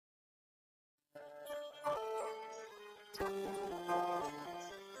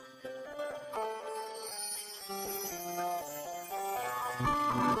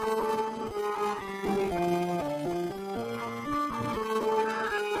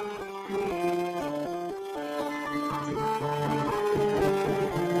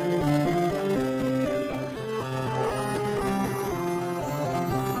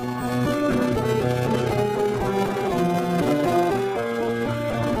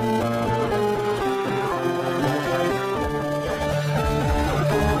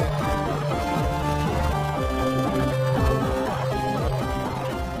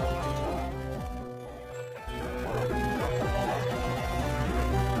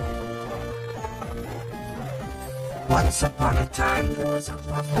Once upon a time there was a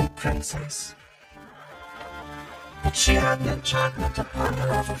lovely princess, but she had an enchantment upon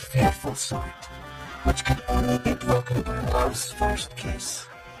her of a fearful sort, which could only be broken by love's first kiss.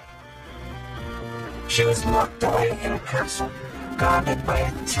 She was locked away in a castle, guarded by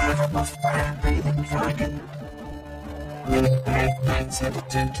a terrible fire-breathing dragon. Many brave knights had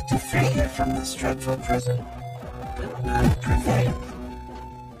attempted to free her from this dreadful prison, but none prevailed.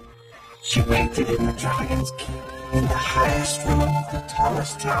 She waited in the dragon's keep, in the highest room of the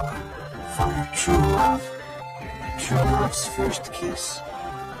tallest tower, for her true love, her true love's first kiss.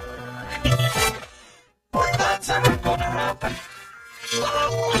 But that's never gonna happen.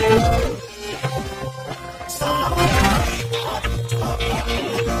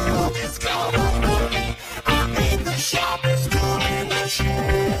 It's gonna I made the sharpest tool in the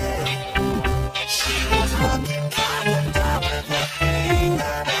shed. She was looking kind of down with a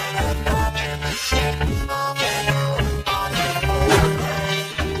hanger and a knot in the shed.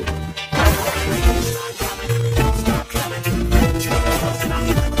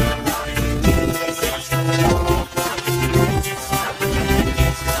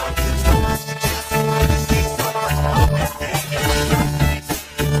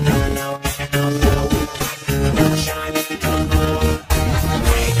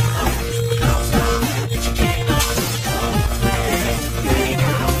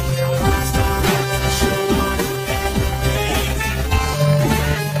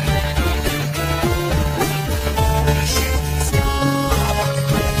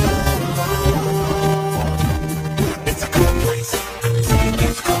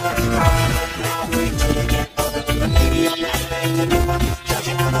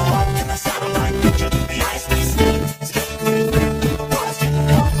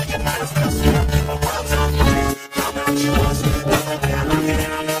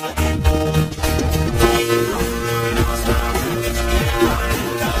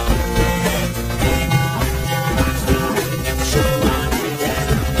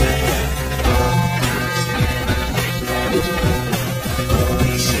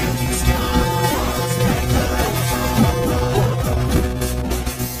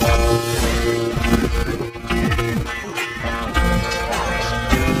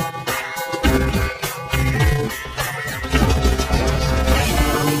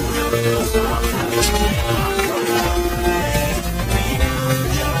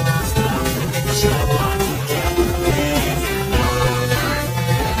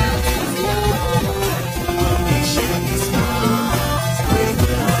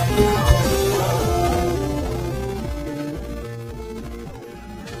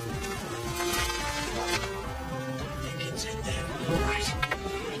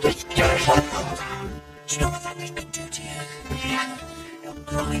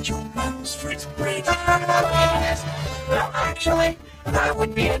 That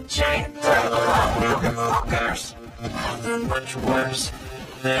would be a giant throw of fuckers. Then much worse,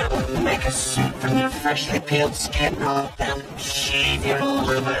 that would make a soup from your freshly peeled skin off and shave your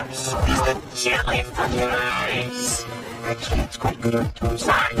livers. Squeeze the jelly from your eyes. Actually, it's quite good on toast.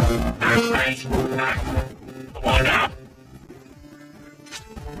 Nice. One up.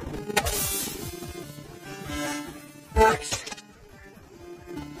 Next.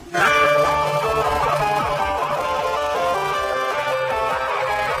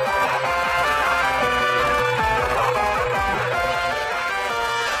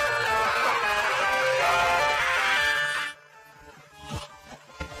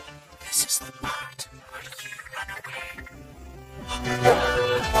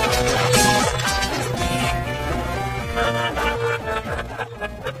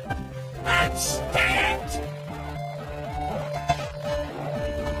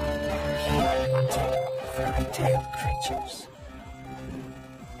 Creatures.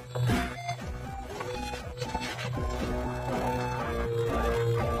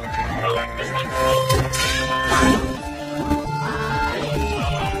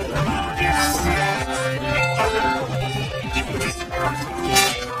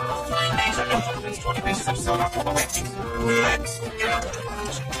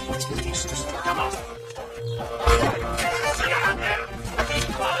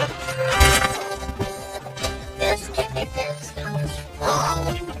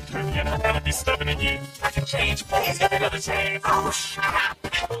 I'm gonna be stepping in you. I can change, please get another save. Oh, shut up.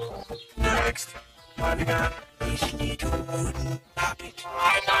 Next. What have you got? This little wooden puppet.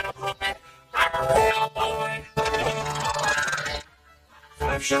 I'm not a puppet. I'm a real boy.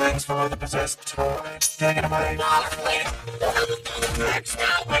 5 shillings for the possessed toy. Take it away. Next,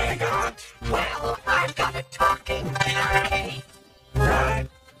 now what I got? Well, I've got a talking parrot. Right.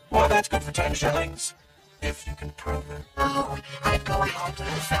 Well, that's good for 10 shillings. if you can prove it. Oh, I'd go ahead,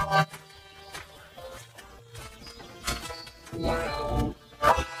 Philip. No.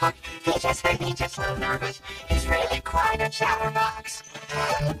 He just made me just a little nervous. He's really quite a chatterbox.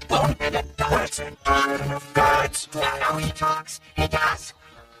 Open the doors and turn of guards. I know he talks. He does.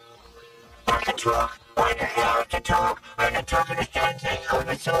 I can talk. I know how to talk. I can talk in the country of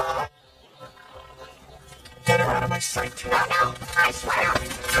the soul. Get her out of my sight. No, no, I swear.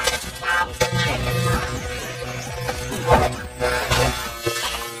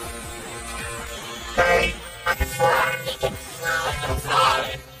 Hey, I can fly. He can fly. I can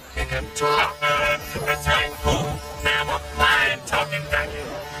fly. He can talk. That's right. Ooh, now I'm flying, talking back.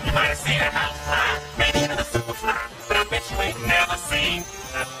 You might have seen a house fly, maybe even a super fly, but I bet you ain't never seen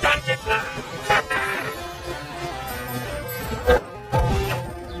a donkey fly.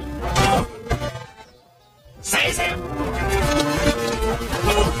 Seize him!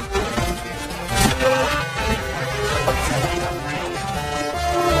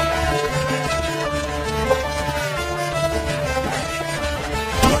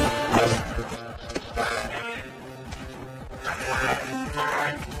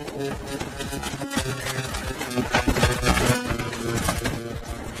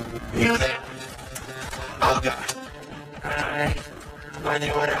 You there? Oh God. By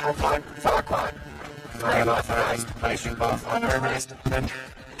the order of Farquaad, I am authorized to place you both under arrest and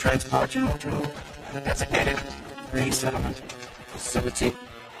transport you to a designated resettlement facility.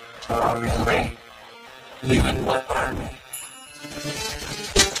 Oh, really? You and what army?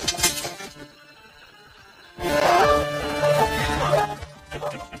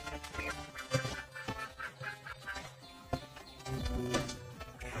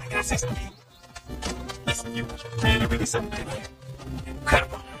 Can I say something? Listen, you really something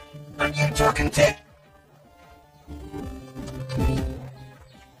incredible. Are you talking to?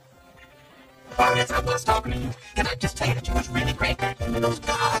 Oh, yes, I was talking to you. Can I just tell you that you was really great back in those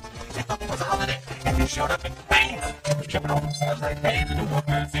gods? They thought it was a holiday, and you showed up in bam! You kept it on themselves like babes in the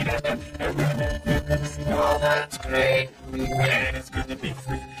walker. See that? Oh, that's great. Man, it's good to be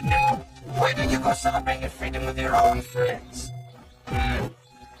free. Now, why don't you go celebrate your freedom with your own friends?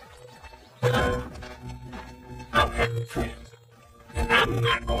 I'm having friends. And I'm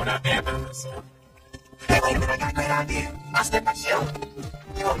not going out there by myself. Hey, wait a minute, I got a great idea. I'll step my show.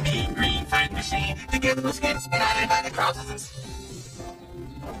 You a mean green fighting machine. Together we'll skin spit out everybody that crosses us.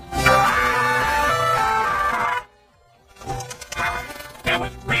 That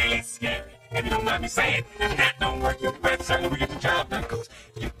was really scary. If you don't mind me saying, if that don't work, your breath certainly will get the job done. Cause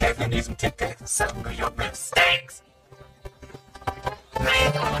you definitely need some Tic Tacs or something, cause your breath stinks. I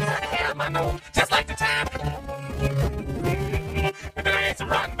ain't gonna hurt the hair of my nose, just like the time. But then I ate some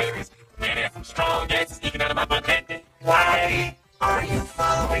rotten berries. Man, there's some strong gases sneaking out of my butt that day. Why are you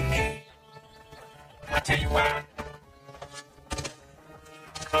following me? I'll tell you why.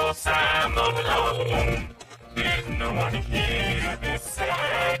 Cause I'm all alone. There's no one here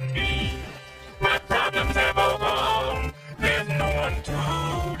beside me. My problems have all gone. There's no one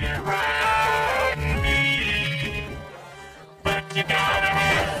to deride me. But you gotta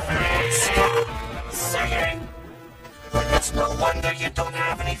have friends. Stop saying. It's no wonder you don't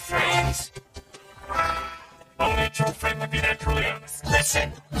have any friends. Only true friend would be that truly honest.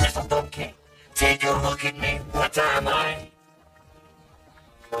 Listen, little donkey, take a look at me. What am I?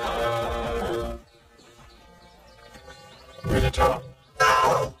 Really tall?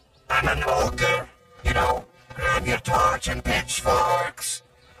 No, I'm an ogre. You know, grab your torch and pitchforks.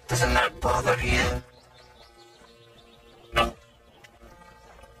 Doesn't that bother you? No.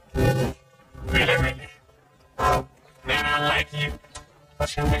 Really? Oh, man, I like you.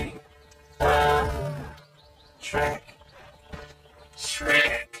 What's your name? Shrek.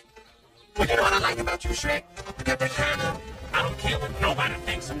 Shrek. Well, you know what I like about you, Shrek? You got that kind of, I don't care what nobody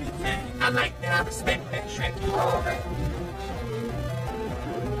thinks of me, man. I like that, I respect that, Shrek. You all that.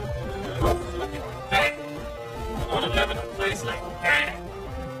 Oh, look at that. I want to live in a place like that.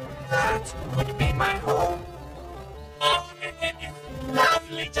 That would be my home. Oh, and it's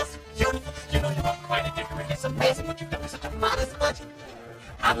lovely, just beautiful. You know, you are quite a different. It's amazing what you've done with such a modest budget.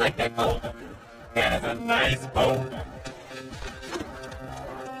 I like that boulder. That is a nice boulder.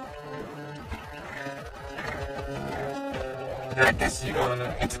 I guess you don't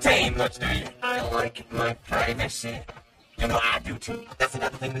entertain much, do you? I like my privacy. You know, I do too. That's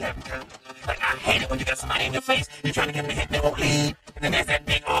another thing we have in common. Like, I hate it when you got somebody in your face, you're trying to get them to hit their own lead, and then there's that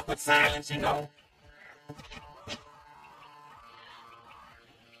big awkward silence, you know.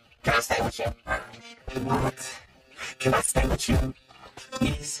 Can I stay with you? What? Can I stay with you?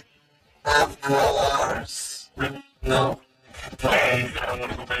 Yes. Of course. Really? No. Please, I don't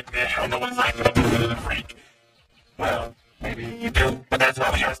want to go back there. I don't know what it's like to be a freak.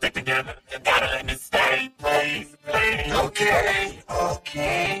 gotta stick together. You gotta let me stay, please, please. Okay.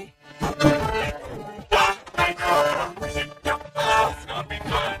 I know. We should jump off. It's gonna be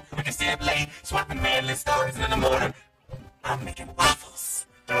fun. We can stay up late, swapping manly stories in the morning. I'm making waffles.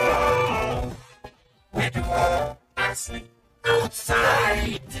 Oh, where do I sleep?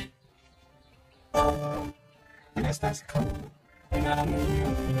 Outside. Oh, yes, that's cool. And I don't know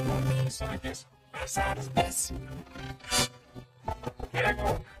you, so I guess outside is best. Here I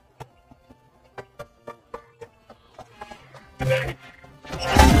go. Good night.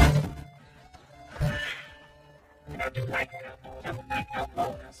 I do like that. I don't like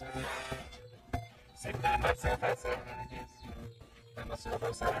alcohol. Say that myself outside. I'm myself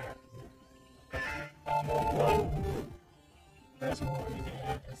outside. Oh, there's more you can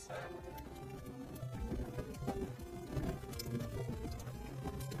have inside.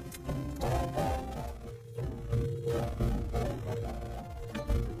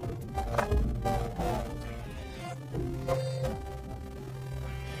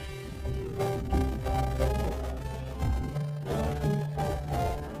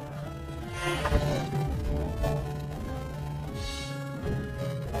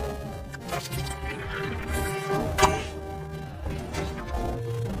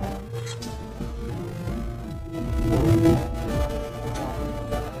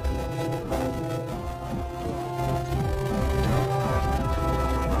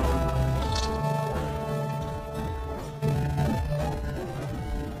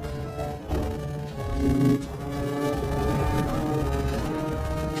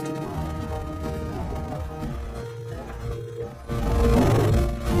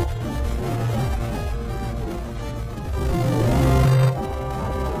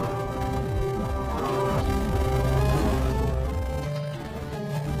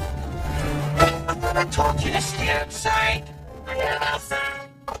 I told you to stay outside. I am outside.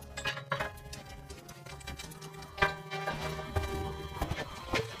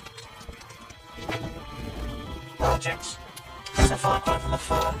 Objects. There's a far part from the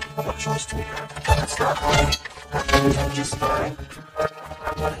phone. What choice do we have? Let's start home. I'm just fine.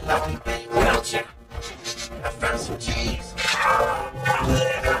 What a lovely baby. Well, check. I found some cheese.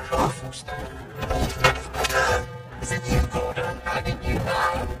 Is it you, Gordon? How did you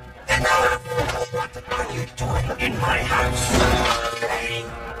know? And now what are you doing in my house?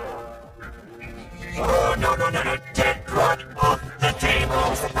 Oh, no. Dead blood off the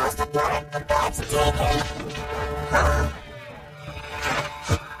table. Supposed to blood the dog's table.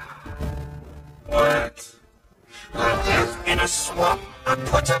 What? I live in a swamp. I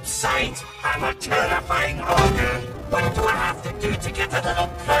put up signs. I'm a terrifying ogre. What do I have to do to get a little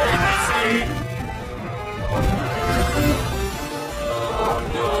privacy? Oh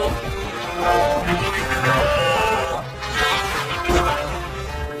no.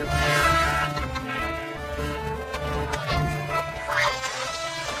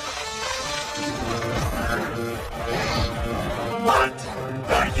 What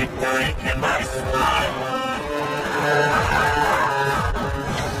are you doing in my slime?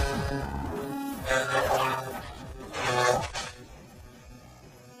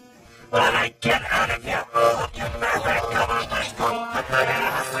 When I get out of here, you never come on my phone.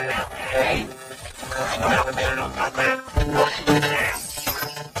 Hey!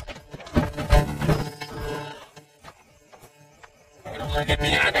 Look at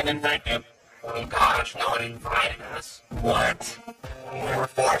me, I didn't invite him. Oh gosh, no one invited us. What? We were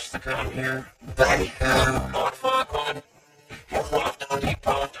forced to come here. They not Farquaad. He left on the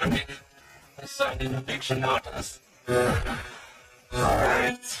post and he signed an eviction notice.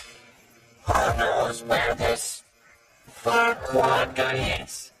 Alright. Who knows where this Farquaad guy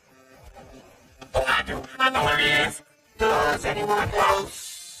is? Oh, I do. I know where he is. Does anyone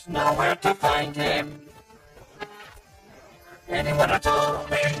else know where to find him? Anyone at all?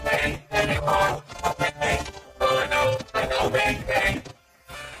 Hey, anyone? Oh, hey. Oh, I know, hey.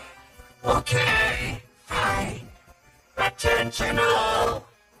 Okay, fine. Attention all.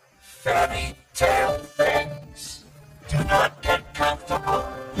 Fairy tale things. Do not get comfortable.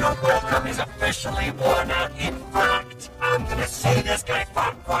 Your welcome is officially worn out. In fact, I'm gonna say this guy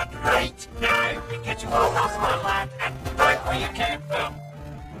Farquaad right now to get you all off my land and right where you came from.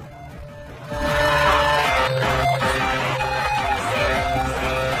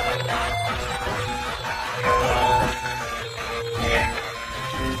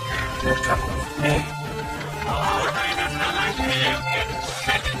 No trouble with me. Oh, I don't know like you.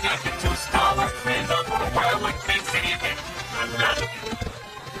 Setting up into Star Wars friends on the world like Big City again. I'm not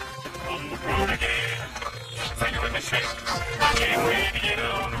on the road again. So you're in the shape. I can't wait to get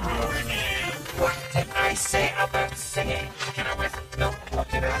on the road again. What did I say about singing? Can I whistle? No?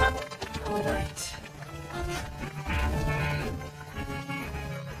 Okay.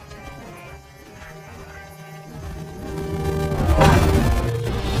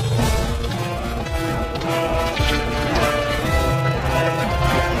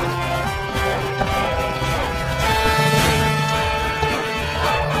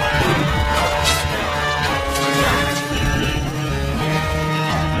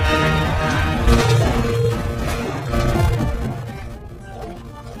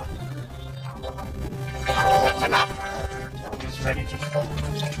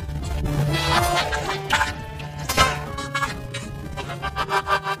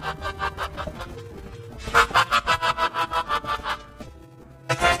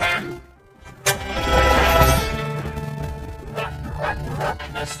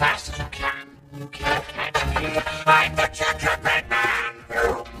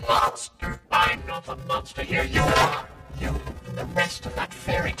 of a monster, here you are. You, the rest of that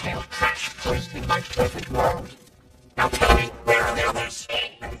fairy tale trash poisoning my perfect world. Now tell me, where are the others?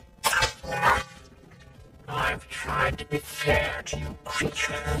 I've tried to be fair to you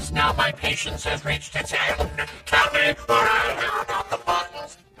creatures. Now my patience has reached its end. Tell me where are the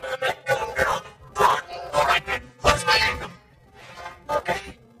buttons? Girl, button. All right then, where's my anthem? Okay,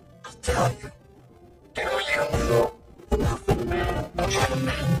 I'll tell you. Do you? The Muffin Man. The Muffin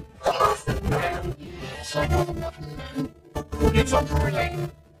Man. The Muffin Man. Yes, I know the Muffin Man. But who gives up really?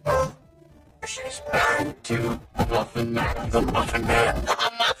 Oh, she's married to the Muffin Man. The Muffin Man.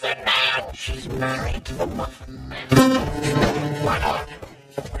 The Muffin Man. She's married to the Muffin Man. Why not?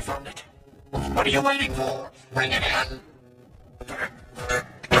 We found it. What are you waiting for? Bring it in.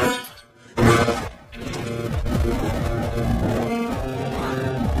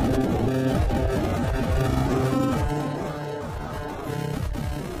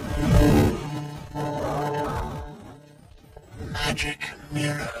 Magic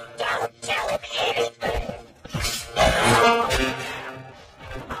mirror. Don't tell him anything.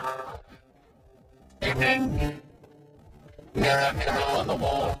 Evening. Mirror, mirror on the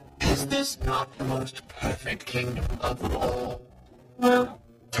wall. Is this not the most perfect kingdom of them all? Well,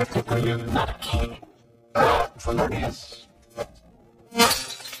 technically you're not a king. Felonious.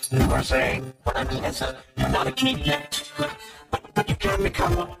 You are saying, what I mean is, you're not a king yet. But you can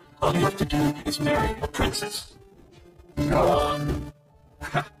become one. All you have to do is marry a princess. Go on.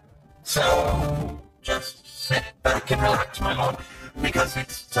 So, just sit back and relax, my lord, because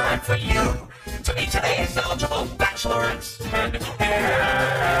it's time for you to meet today's eligible bachelorettes. And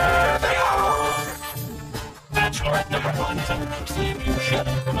here they are. Bachelorette number 1 is a sea ship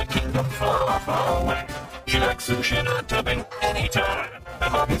from a kingdom far, far away. She likes sushi and hot tubbing anytime. The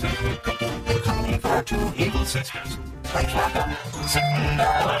hobbies include cooking and cleaning for her 2 evil sisters, like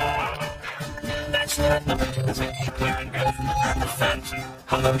Cinderella. Bachelorette number 2 is a clearing girl from the land of fancy.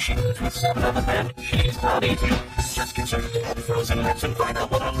 Although she lives with 7 other men, she's not easy. Just gives her head frozen lips and find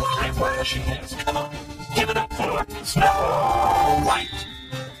out what a live where she is. Come on, give it up for Snow White.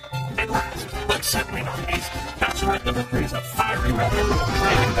 And last, but certainly not least, Bachelorette number 3 is a fiery rebel,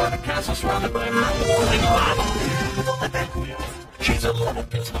 riding down a castle surrounded by a rolling lava with all the big wheels. She's a little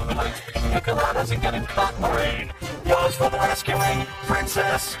bit of a light, pina coladas and getting caught in the rain. Yours for the rescuing,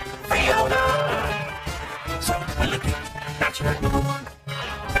 Princess Fiona. So, we look at Bachelorette number 1,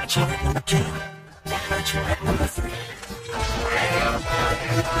 Bachelorette number 2, Bachelorette number 3.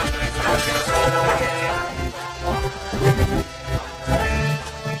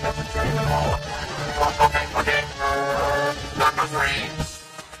 Okay. Number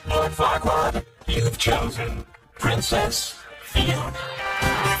 3. Lord Farquaad, you've chosen Princess Fiona.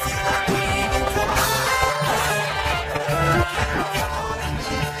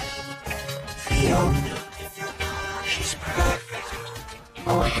 Fiona, she's perfect.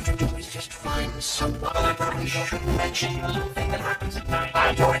 All I have to do is just find someone. I probably shouldn't mention the little thing that happens at night.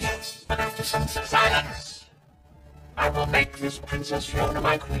 I do it, yes, but after sunset silence, I will make this Princess Fiona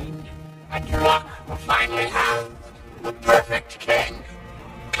my queen, and your luck will finally have the perfect king.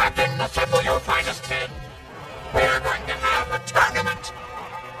 Captain, assemble your finest men. We're going to have a tournament.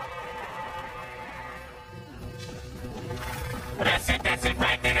 That's it,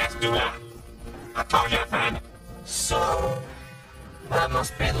 right there, let's do it. I told you, friend. So, that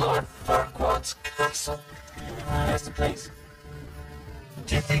must be Lord Farquaad's castle. That's the place.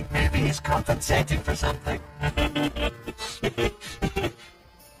 Do you think maybe he's compensating for something?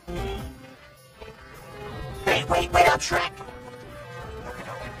 Hey, wait up, Shrek.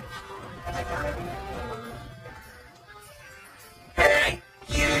 Hey,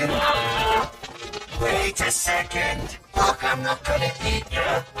 you! Wait a second. Look, I'm not gonna eat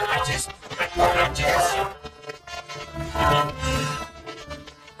you. I just...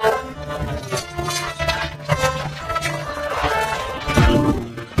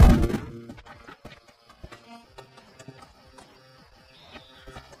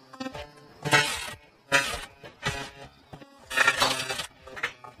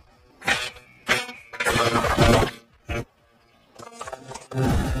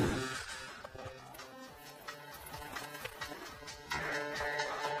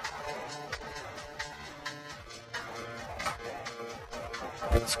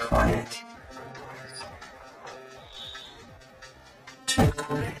 It's quiet. Too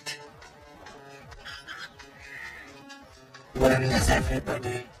quiet. Where is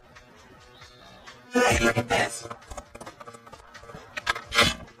everybody? Hey, look at this.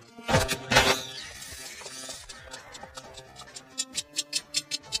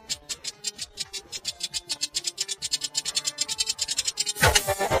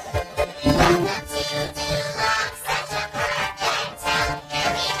 That's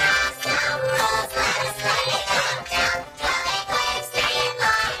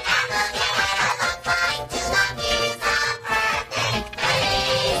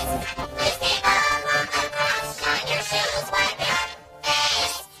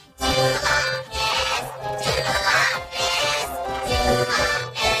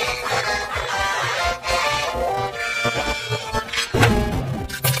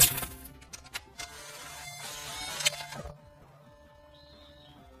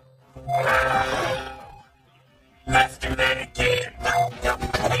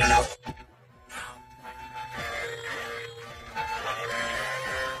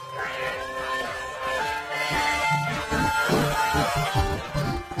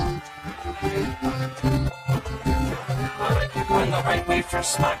ready for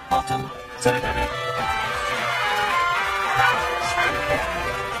smart button.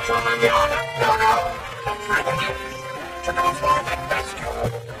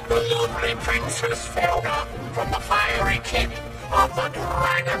 The lonely princess fell from the fiery king of the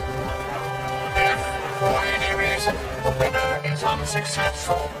dragon. If, for any reason, the winner is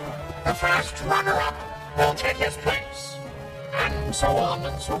unsuccessful, the first runner-up will take his place, and so on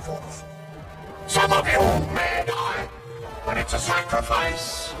and so forth. Some of you may die, but it's a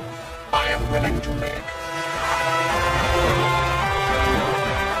sacrifice I am willing to make.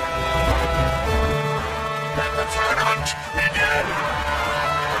 Let the tournament begin!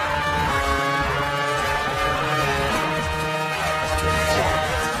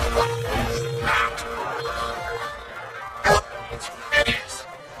 It is.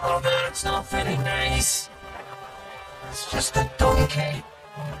 Oh, that's not very nice. It's just a donkey.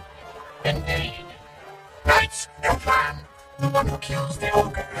 Indeed. Knight's new plan. The one who kills the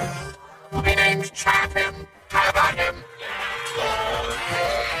ogre will be named Champion. How about him? Oh,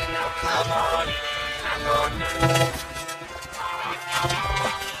 hey, now come on.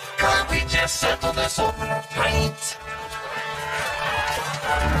 Can't we just settle this over a pint?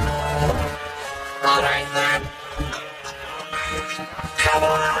 Alright then. Come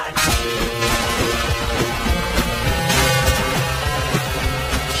on!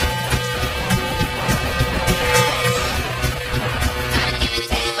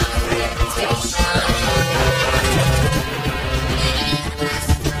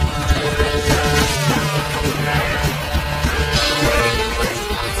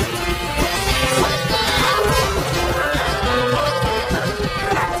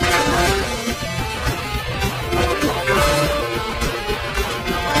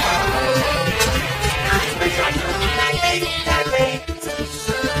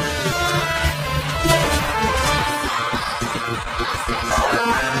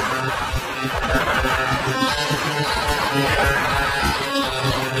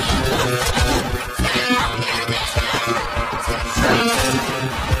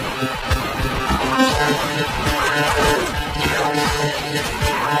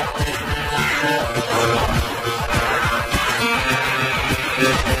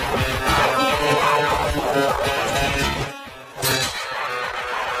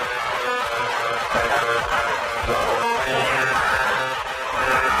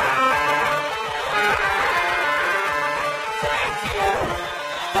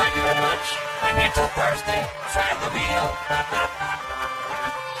 Thursday, try the meal.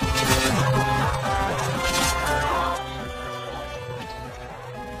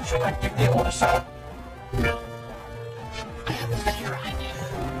 Should I give the order, sir? No. I have a better idea.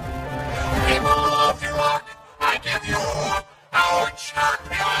 People of Iraq, I give you our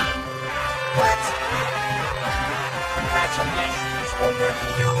champion. What? Congratulations, Ogre.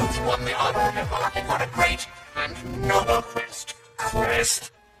 You've won the honor of embarking on a great and noble quest.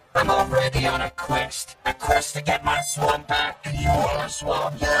 I'm already on a quest to get my swamp back. Your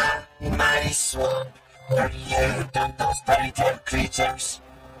swamp, yeah, my swamp, where you dumped those fairy tale creatures.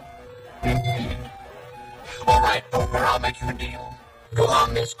 Alright, Ogre, I'll make you a deal. Go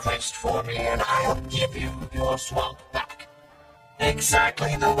on this quest for me, and I'll give you your swamp back.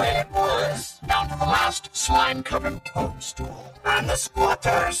 Exactly the way it was, down to the last slime-covered toadstool. And the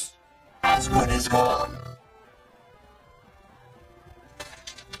squatters, as good as gone.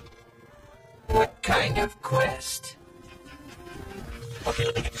 What kind of quest? Okay,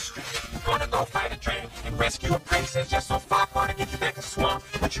 let me get this straight. You're gonna go fight a dragon and rescue a princess just so far to get you back to the swamp.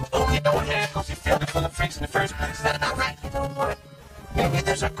 But you only know a hand because you filled it full of freaks in the first place. Is that not right? You know what? Maybe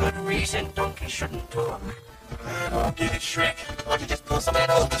there's a good reason donkey shouldn't talk. I don't get it, Shrek. Why don't you just pull some of that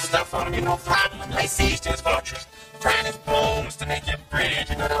old stuff on him, you know, throttle and lay siege to his fortress. Turn his bones to make him bridge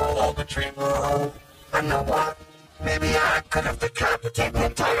into the old trip. Oh, I know what? Maybe I could have decapitated the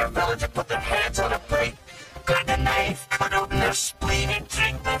entire village and put their heads on a plate. Got a knife, cut open their spleen and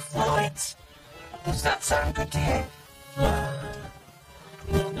drink their fluids. Does that sound good to you?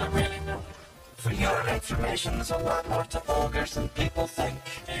 No, not really, no. For your information, there's a lot more to ogres than people think.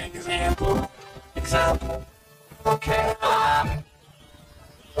 Example. Okay,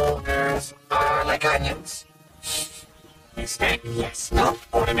 ogres are like onions. Mistake? Yes. No.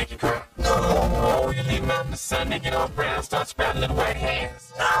 Or they make you cry? No. You leave them out in the sun, they get all brown, start sprouting little white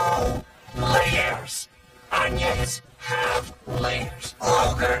hairs. No. Layers. Onions have layers.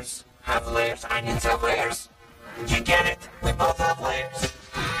 Ogres have layers. Onions have layers. You get it? We both have layers.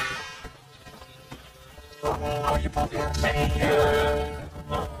 Oh, you both have layers.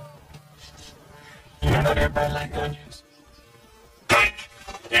 You know not everybody likes onions. Cake!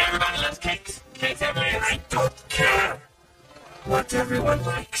 Yeah, everybody loves cakes. Cakes have layers. I don't care. what everyone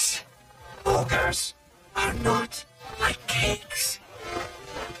likes. Ogres are not like cakes.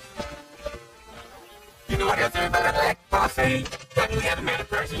 You know what I think about like parfait? When you have a mad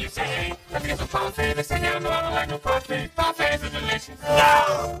person, you say, hey, let me get some parfait. They say, yeah, no, I don't like no parfait. Parfaits are delicious.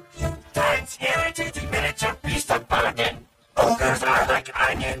 No! You dance irritating miniature beast of bargain. Ogres are like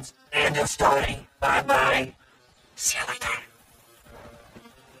onions. End of story. Bye-bye. See you later.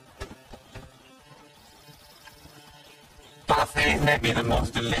 Parfait may be the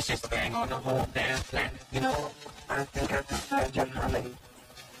most delicious thing on the whole damn planet. You know, I think I just read your honey.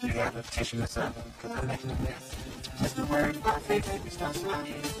 You have a tissue or something, because I'm making a mess. Just the word parfait made me start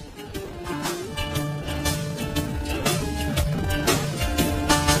smiling.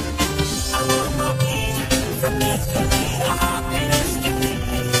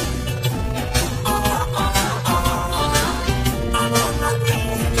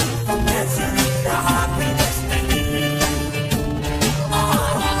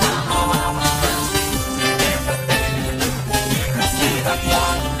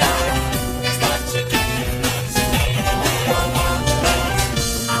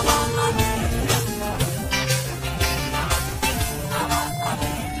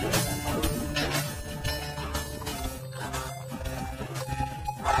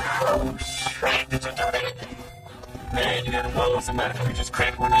 Shrek, did you do that? Man, you gotta follow somebody who just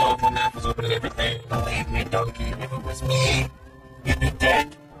cracked one open, my mouth was open and everything. Believe me, donkey, if it was me, you'd be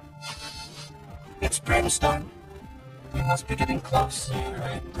dead. It's brimstone. You must be getting close,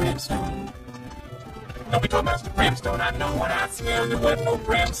 right? Brimstone. Don't be talking about the brimstone. I know what I smell. There wasn't no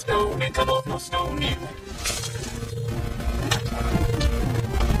brimstone. Ain't come off no stone either.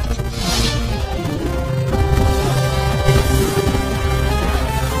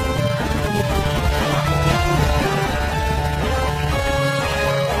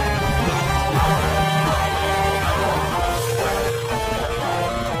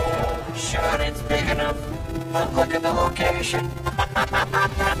 Look at the location.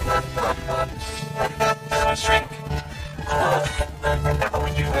 Shrek. Remember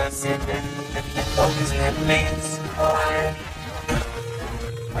when you were sitting all these handmaids? I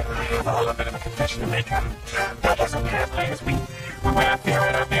have a little bit of a confession to make. That doesn't have legs. When I feel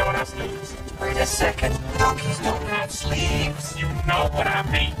it, I feel what I sleeves. Wait a second. Donkeys don't have sleeves. You know what I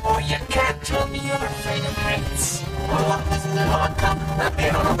mean. Oh, you can't tell me you're afraid of heights. Oh, this is a hard cup. I've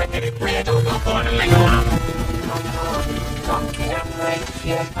been on a rickety bridge. I'm not going to linger on. Donkey, I'm right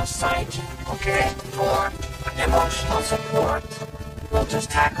here beside you, okay? For emotional support. We'll just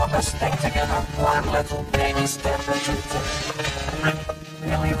tackle this thing together. One little baby step into it.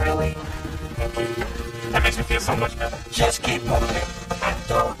 Really, really? Thank you. That makes me feel so much better. Just keep moving and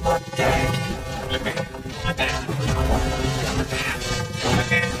don't look dead. Look dead. Look dead. Look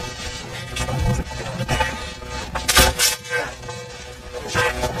dead. Look dead.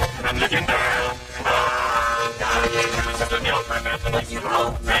 I'm looking down. You're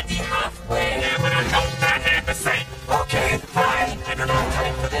already halfway. Yeah, but I don't have to say. Okay, fine. I don't have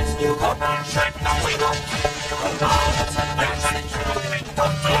time for this. You go now, Shrek. No, we don't.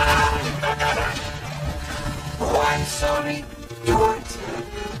 Oh, I'm sorry. Do it.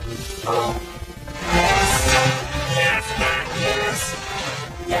 Oh. Yes. Yes.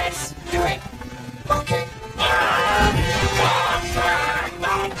 Yes. Do it. Okay.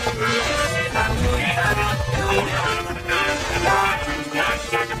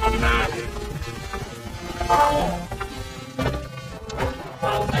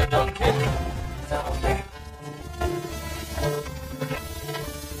 Oh, they don't kill me. That'll do.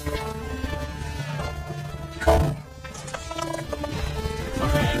 Cool.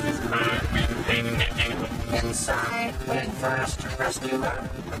 Inside, waiting for us to rescue her.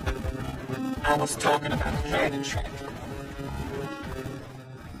 I was talking about the dragon Shrek.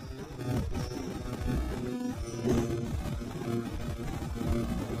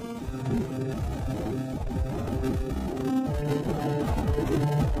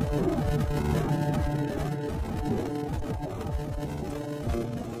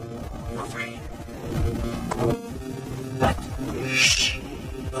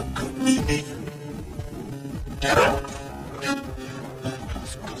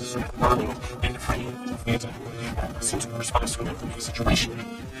 Situation.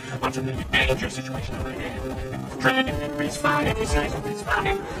 I'm trying to manage your situation over there. Everybody's fine, everybody's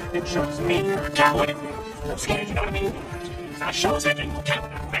fine. It shows me you're a coward. I'm scared, you know what I mean? That shows that you're a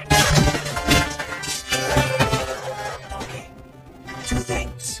coward. Okay. Two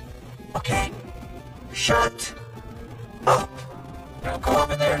things. Okay? Shut up. Now go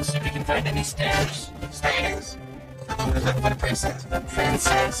over there and see if you can find any stairs. Stairs. Look for the princess. The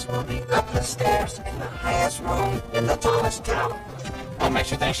princess will be up the stairs in the highest room in the tallest tower. I'll make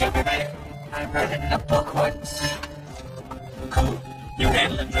sure they show me there. I read it in a book once. Cool. You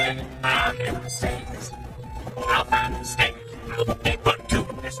handle the dragon. I'll handle the stairs. I'll find the stairs. I'll be big one too.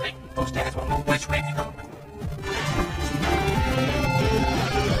 This thing. Those stairs won't know which way to go.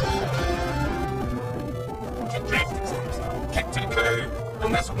 Get dressed the stairs. Kick to the curb.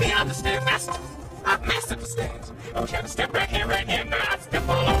 Don't mess with me. I'm the stair master. I've mastered the stairs. I'm trying to step right here, now I step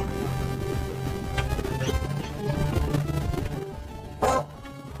all over. Well,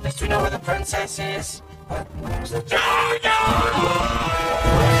 at least we know where the princess is. But where's the dragon?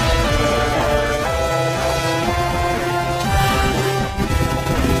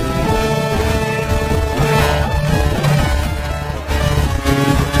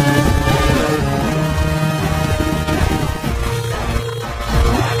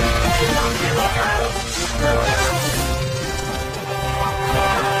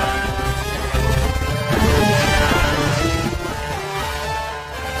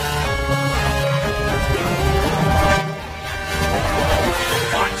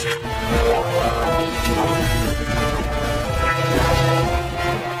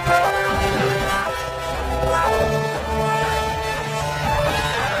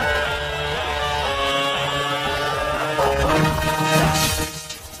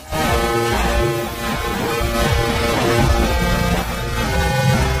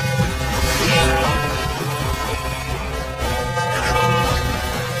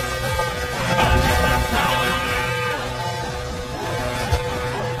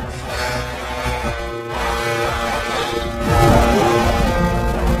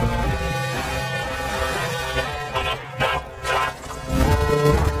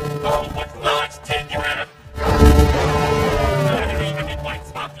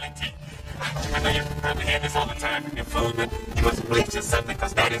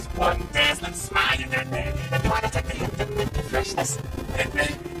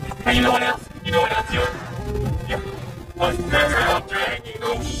 You know what else? You're a girl dragon.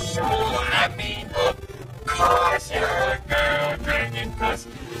 Oh, sure. I mean, of course you're a girl dragon, cause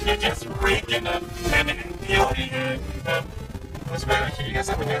you're just reeking of feminine beauty and, what's better? You got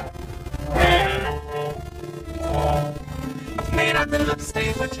something there? Man, I've been up the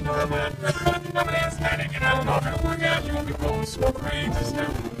stage, but you know I'm an asthmatic, and I don't know if it'll work out. You won't be blowing smoke rings and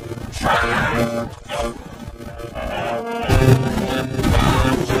stuff. Try.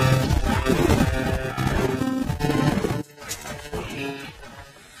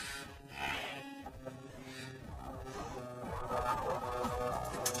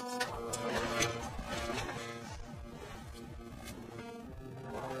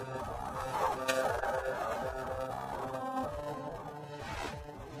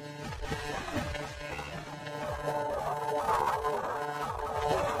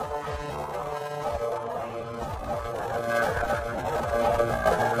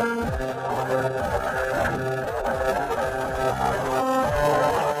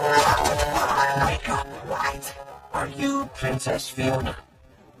 Princess Fiona.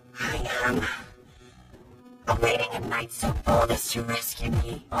 I am awaiting a knight so bold as to rescue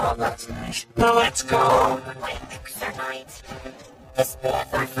me. Oh, that's nice. Now let's go. Wait, Sir Knight. This be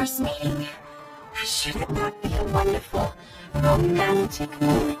our first meeting. Should it not be a wonderful, romantic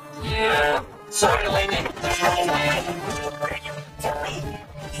moment? Yeah, certainly. What are you doing?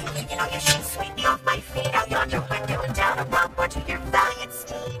 You know you should sweep me off my feet out yonder window and down a bumper to your valiant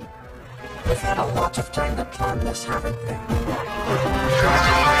steed. We've had a lot of time to plan this, haven't we? I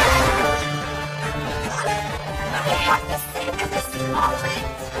have to think of this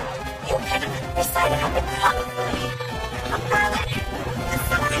moment. You can decide how to come with me. A Merlin,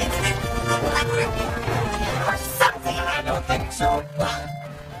 or something. I don't think so.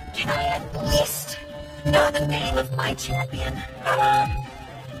 Can I at least know the name of my champion?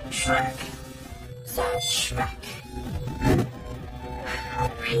 Shrek. So Shrek. I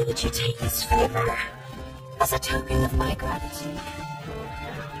pray that you take this favor as a token of my gratitude.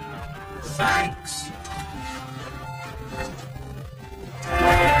 Thanks.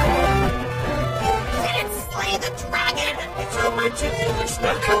 Didn't slay the dragon. It's all my champion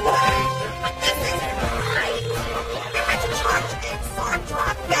snuck away. But this isn't right. I had to charge in for a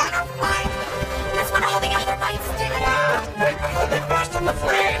drop down of mine. That's what all the other knights did. They burst in the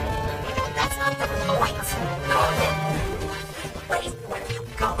flame. That's not the point. Wait, where are you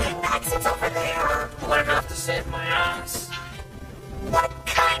going? Exit's over there. I have to save my ass. What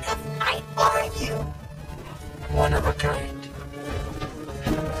kind of knight are you? One of a kind.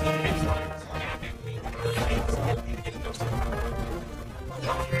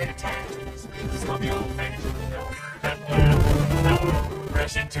 It's gonna be old-fashioned.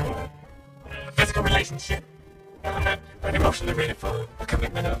 Rush into a physical relationship. But emotionally ready for a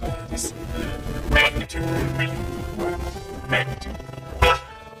commitment of this magnitude, really. Magnitude.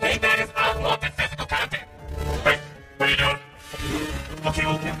 Hey, that is unwanted physical content. Wait, what are you doing? Okay.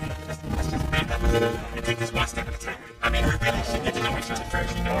 Let's just make that and take this one step at a time. I mean, we really should get to know each other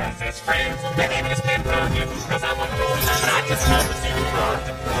first, you know, as friends. Maybe even spend time here, because I want to know. I just want to see you hard.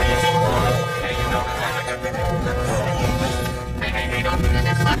 Hey, you know, I got really Hey, don't do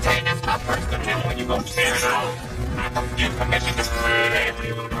this. I'm saying that's my personal account when you go share it out. I don't give permission to spread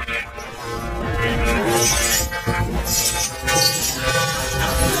everywhere.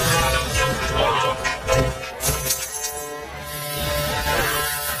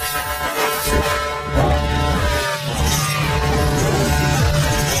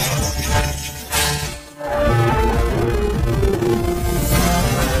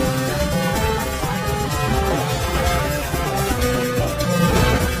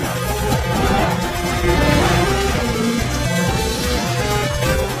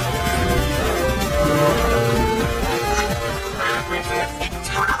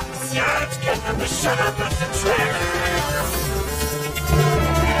 Shut up, Mr. Shrek!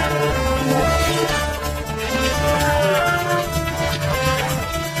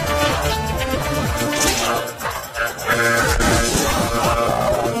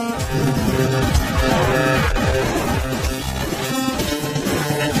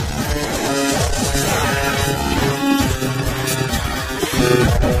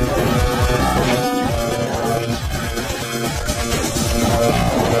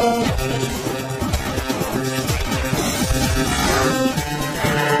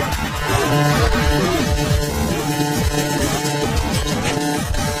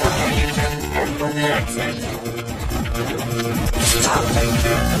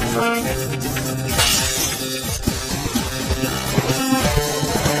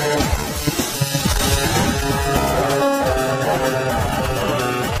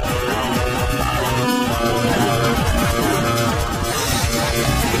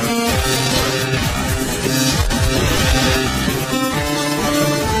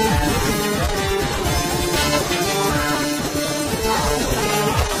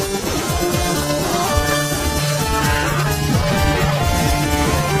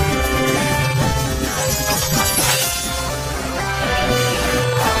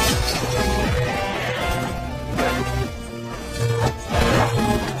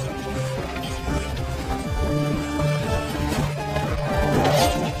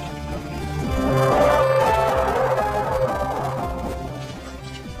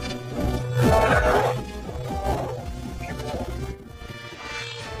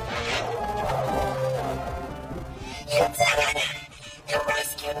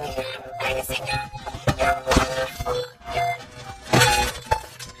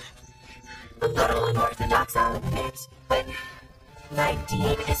 But thy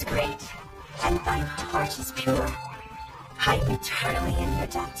deed is great, and thy heart is pure. I am eternally in your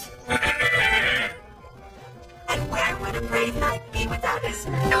debt. And where would a brave knight be without his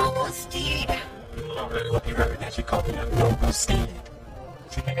noble steed? Oh, you heard that she called me a noble steed.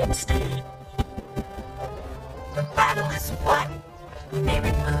 She named steed. The battle is won. You may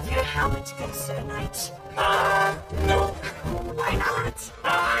remove your helmet, good Sir Knight. No. Why not?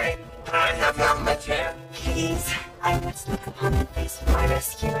 I have helmet here. Please, I would look upon the face of my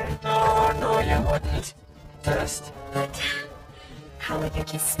rescuer. Oh, no, you wouldn't. First. But how would you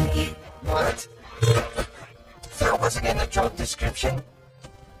kiss me? What? That wasn't in the job description.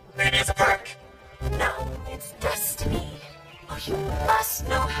 It is a perk. No, it's destiny. Oh, you must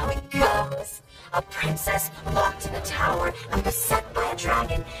know how it goes. A princess locked in a tower and beset by a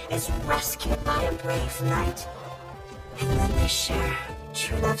dragon is rescued by a brave knight. And then they share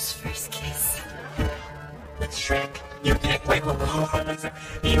true love's first kiss. It's Shrek. You can't wait for the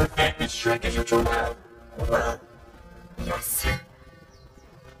You think it's Shrek is your true love? Well, yes.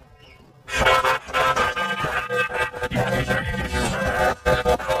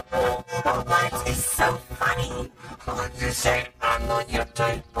 What is so funny? What you say? I'm not your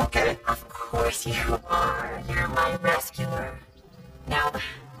type, okay? Of course you are. You're my rescuer. Now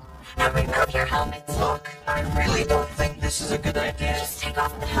remove your helmet. Look, I really don't think this is a good idea. Just take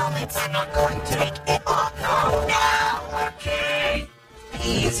off the helmet. I'm not going to take it off. No, now. Okay.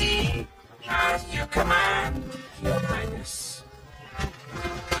 Easy. As you command, Your Highness.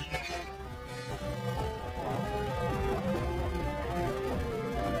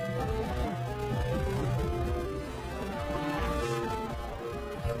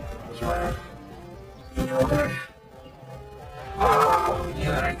 You're... Oh,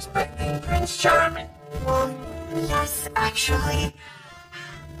 you're expecting Prince Charming. Well, yes, actually.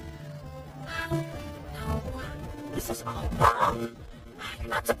 No, this is all wrong. You're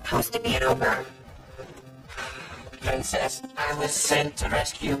not supposed to be an ogre. Princess, I was sent to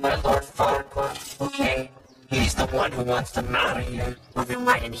rescue my Lord Farquaad, okay? He's the one who wants to marry you. Well, then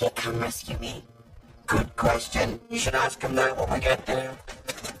why didn't he come rescue me? Good question. You should ask him that when we get there.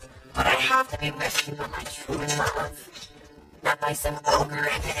 But I have to be rescued by my true love. Not by some ogre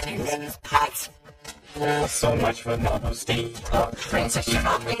and his pets. Oh, so much for modesty. Oh, Princess, you're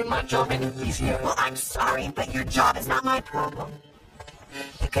not making my job any easier. Well, I'm sorry, but your job is not my problem.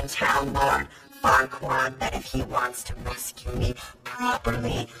 You can tell Lord Farquaad that if he wants to rescue me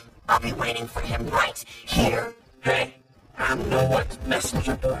properly, I'll be waiting for him right here. Hey, I'm no one's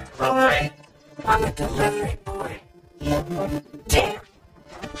messenger boy, alright? I'm a delivery boy. You wouldn't dare.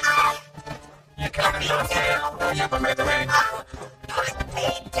 You're coming down, or you will murder. Put me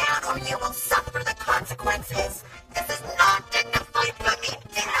down, or you will suffer the consequences. This is not dignified. Put me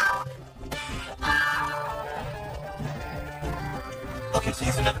down. Okay, so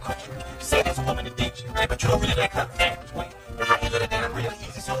here's another question. Say there's a woman in danger, right? But you don't really like her that way. How do you let it down real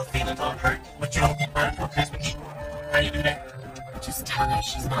easy so her feelings aren't hurt, but you don't get burned for Christmas? How do you do that? Just tell her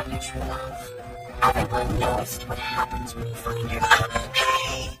she's not your true love. Everyone knows what happens when you find her.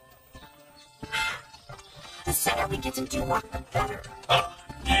 Hey! The sooner we get to do work, the better. Oh,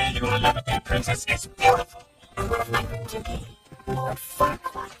 yeah, you're gonna love it, dear princess. It's beautiful. And what if I were to be Lord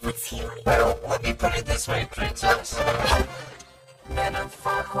Farquaad? What's he like? Well, let me put it this way, princess. Men of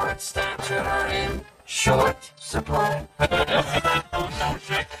Farquaad's stature are in short supply. Oh, no,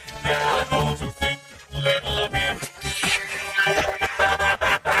 Shrek. There are those who think little of him.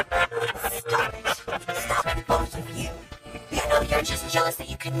 Stop it. Stop it, both of you. You know you're just jealous that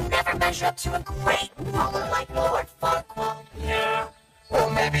you can never measure up to a great ruler like Lord Farquaad. Yeah. Well,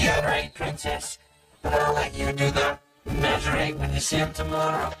 maybe you're right, princess. But I'll let you do the measuring when you see him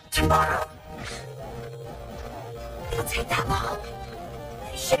tomorrow. Tomorrow? It'll take that long.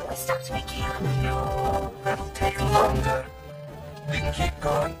 Shouldn't we stop till we can? No, that'll take longer. We can keep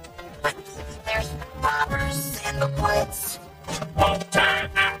going. But there's robbers in the woods. One time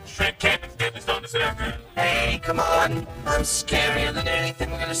now, Shrek can't get this on the circuit. Hey, come on. I'm scarier than anything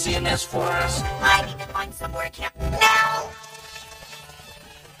we're gonna see in this forest. I need to find somewhere to camp now.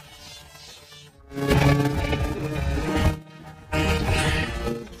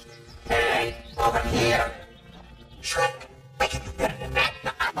 Hey, over here. Shrek, we can do better than that.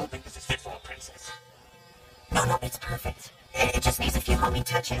 No, I don't think this is fit for a princess. No, it's perfect. It just needs a few homing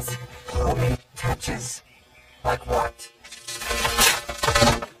touches. Homing touches? Like what?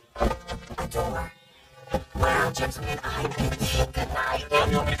 A door. Well, gentlemen, I bid you good night. Well,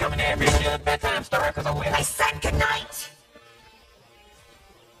 you want me to come in here and read you a bedtime story because I will? I said good night.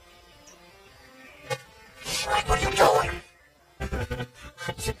 Shrek, what are you doing?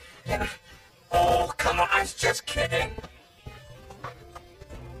 Oh, come on, I was just kidding.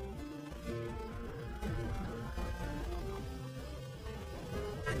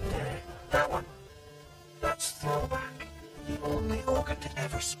 That one? That's throwback. The only ogre to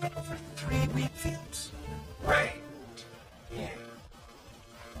ever spit over 3 wheat fields. Right. Yeah.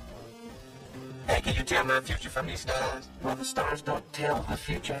 Hey, can you tell my future from these stars? Well, the stars don't tell the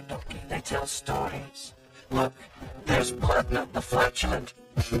future, Donkey. They tell stories. Look, there's Bloodnut the Flatulent.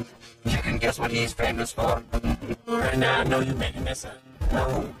 You can guess what he's famous for. Right now, I know you're making this up.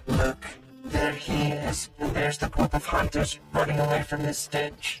 No, look. There he is. And there's the group of hunters running away from this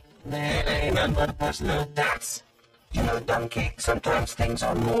stench. They ain't nothing but a bunch of little dots. You know, Donkey, sometimes things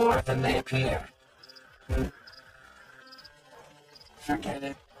are more than they appear. Forget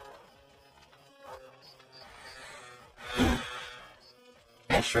it.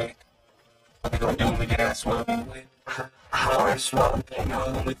 Hey, Shrek. What we gonna do when we get out of swamp anyway? Our swamp, you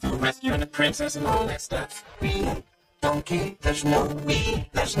know, when we through rescuing the princess and all that stuff. We, Donkey, there's no we,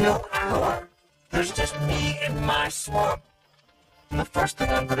 there's no our. There's just me and my swamp. And the first thing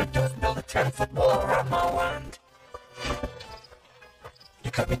I'm gonna do is build a 10-foot wall around my land.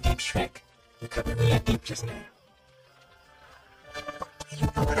 You cut me deep, Shrek. You cut me really deep just now. You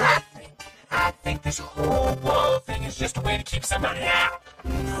know what I think? I think this whole wall thing is just a way to keep somebody out.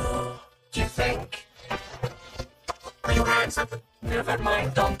 No. Do you think? Are you hiding something? Never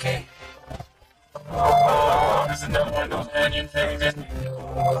mind, Donkey. Oh, this is another one of those onion things, isn't it?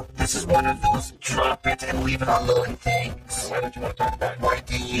 Oh, this is one of those drop it and leave it alone things. Why don't you want to talk about it? Why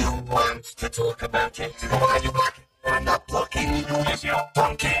do you want to talk about it? Why are you blocking? I'm not blocking you, yes, you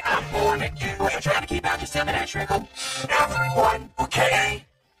Donkey. I'm warning you. What are you trying to keep out? Just tell me that, Shrek. Everyone, okay?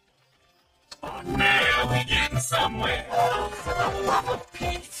 Oh, now we're getting somewhere. Oh, for the love of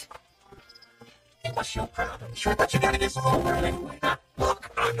Pete. What's your problem? Sure, but you gotta get over it anyway.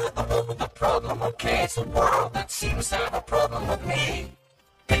 Look, I'm not the one with the problem, okay? It's the world that seems to have a problem with me.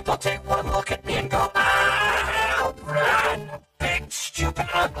 People take one look at me and go, ah, Brad, big, stupid,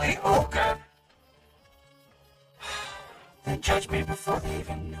 ugly ogre. They judge me before they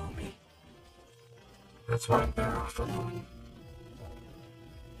even know me. That's why I'm better off alone.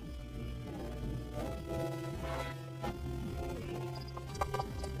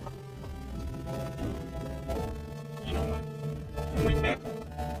 You know what? When we met,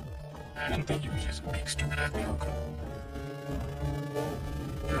 I didn't think you were just a big, stupid, ugly ogre.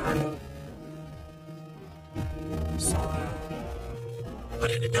 So,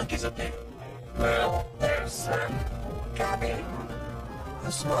 what are the donkeys up there? Well, there's, Gabby,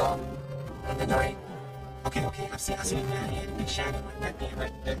 the small, and the night. Okay, I'll see you in the big shadow.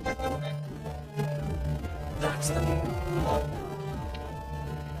 That's the moon.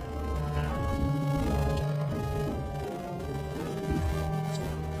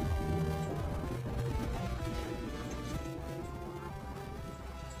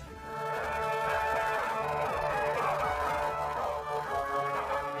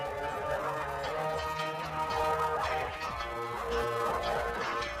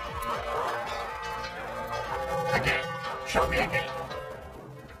 Show me again.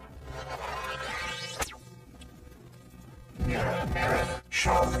 Mirror, mirror,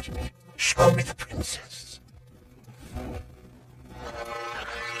 show me the princess.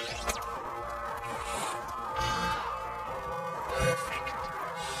 Perfect.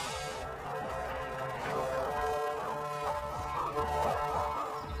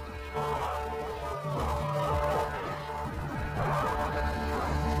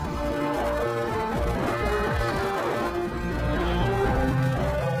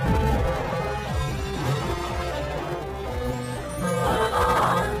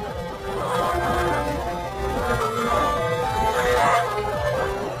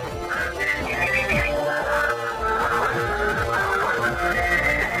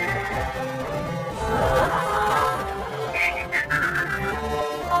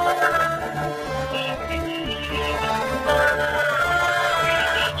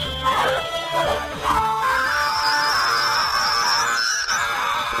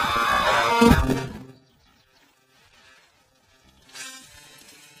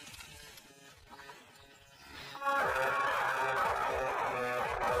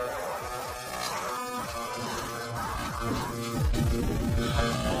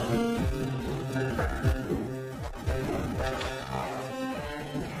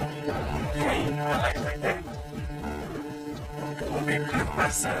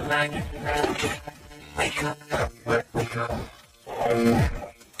 Wake up.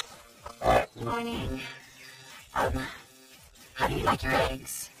 Morning. How do you like your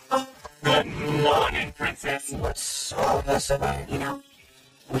eggs? Oh, good morning, princess. What's all this about? You know,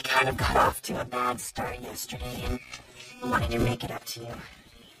 we kind of got off to a bad start yesterday, and I wanted to make it up to you.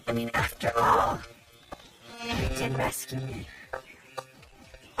 I mean, after all, you did rescue me.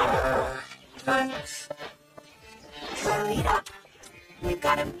 Thanks. So lead up. We've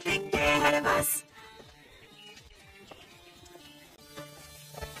got a big day ahead of us.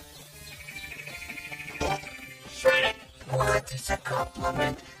 Shrek, what is a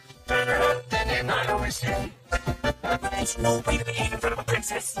compliment? Better than I always say. There's no way to behave in front of a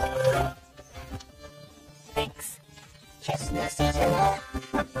princess. Thanks. Just as usual.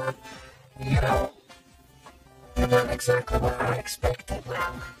 You know, you're not exactly what I expected.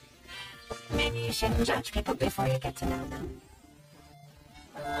 Well, maybe you shouldn't judge people before you get to know them.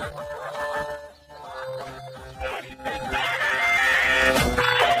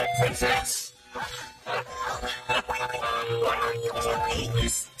 Princess! What are you doing? You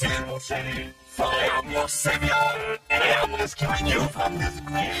still say, I am your savior, and I am rescuing you from this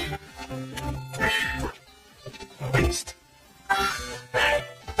grave. Beast. Hey,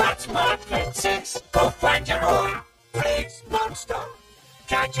 that's my princess. Go find your own. Please, monster.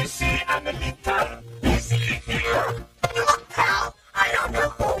 Can't you see I'm a little busy here? Look, pal, I don't know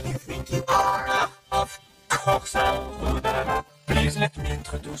who you think you are. Of course I would. Please let me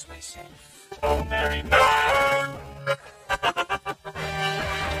introduce myself. Oh, Mary, no!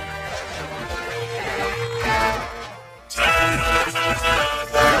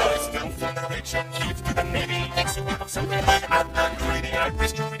 Keep to the nitty, next to me, something I'm not greedy. I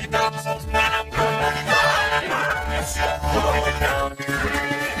risk you really dinosaurs, man, I'm gonna die. Yes, going down.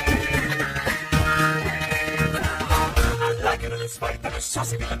 I like it in spite that it's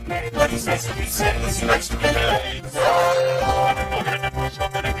saucy with a man. But he says he likes to be late. So, I'm gonna push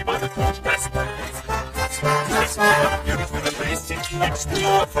up and everybody push past. Let's do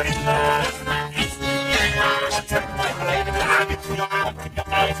it for love. It's the last time I'm laying behind it. Feel out in your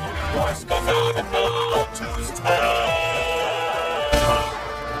eyes. Voice goes on and on to stay.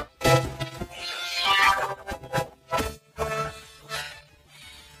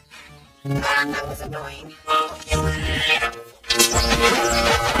 That was annoying.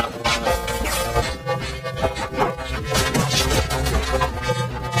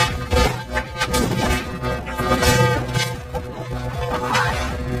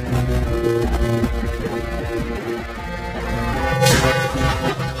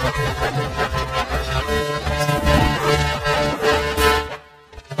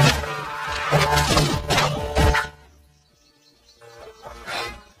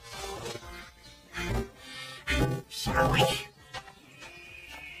 Shall we?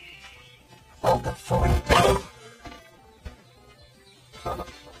 Hold the fort.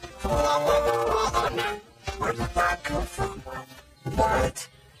 Where did that come from? What?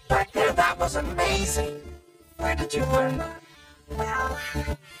 Back there, that was amazing. Where did you learn that? Well,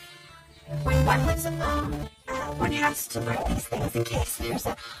 when one lives alone, one has to learn these things in case there's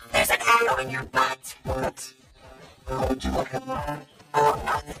an arrow in your butt. What? How would you look at that? Oh,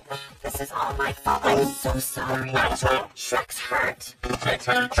 no, this is all my fault. I'm so sorry. That's right. Shrek's hurt. Shrek's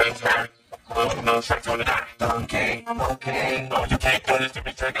hurt. Oh, no, Shrek's gonna die. Okay, I'm okay. Oh, you can't do this to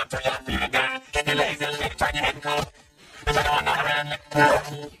me, Shrek. I'm too young for you to die. Get your legs and turn your head and cold. If I don't know around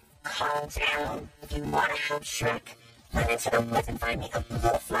the calm down. If you want to help Shrek, run into the woods and find me a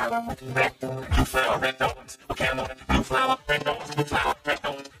blue flower with red thorns. Blue flower, red thorns. Okay, I'm on it. Blue flower, red thorns. Blue flower, red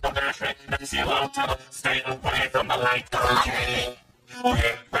thorns. Don't die, Shrek. Let me see a little tunnel. Stay away from the light. Okay.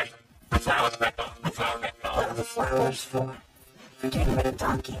 Okay, ready. Blue flowers, red thorns. Blue flower, red thorns. What are the flowers for? For getting rid of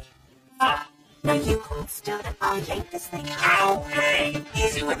donkey. No, you hold still and I'll yank this thing out. Ow, hey,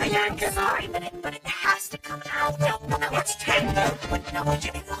 easy with the yank. Sorry, but it has to come out. No, it's tender. But no, what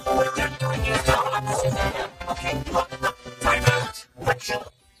you're doing is wrong. This is it. Okay, look, time out. What you...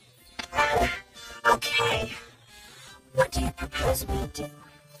 okay. What do you propose we do?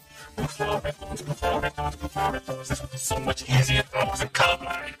 Blue flower, red thorns, blue flower, red thorns, blue flower, red thorns. This would be so much easier if I wasn't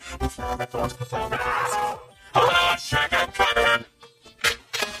colorblind. Blue flower, red thorns, blue flower, red thorns. Hold on, Shrek, I'm coming.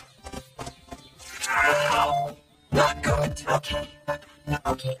 Not good. Okay. No,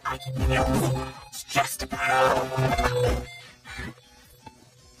 okay, I can do it. It's just about...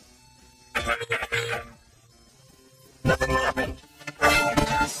 Nothing happened.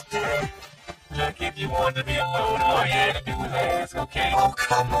 Just, look, if you want to be alone, all you had to do was ask, okay? Oh,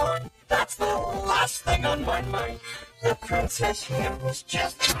 come on. That's the last thing on my mind. The princess here was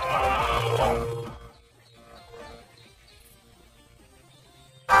just... Oh.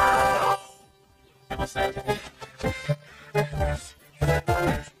 What's that?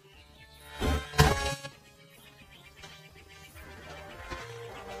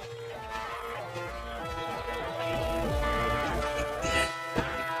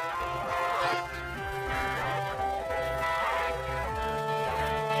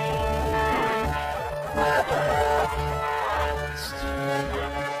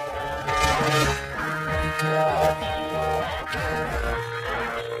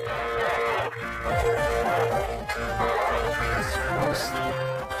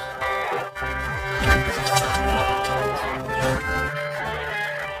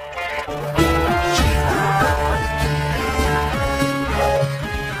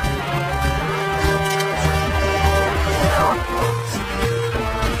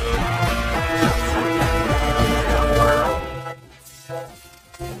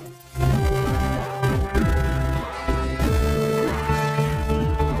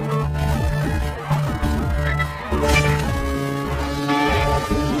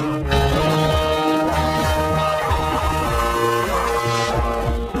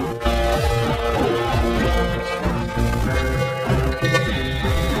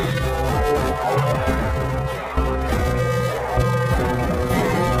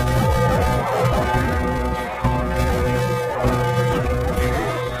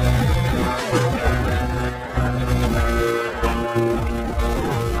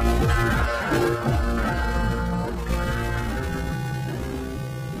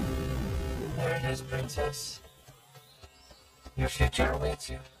 Princess. Your future awaits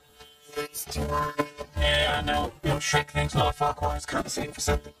you. It's too long. Yeah, I know. Shrek thinks Lord Farquaad is compensating for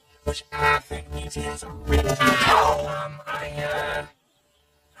something, which I think means he has a real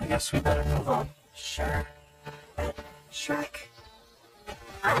I guess we better move on. Sure. But, Shrek,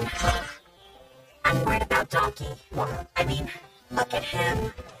 I'm worried about Donkey. Well, I mean, look at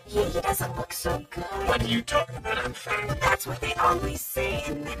him. He doesn't look so good. What are you talking about? I'm fine. That's what they always say,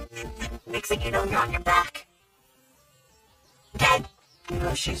 and then next thing you know, you're on your back. Dead.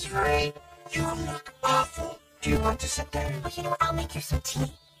 know she's right. You look awful. Do you want to sit there? Oh, you know what? I'll make you some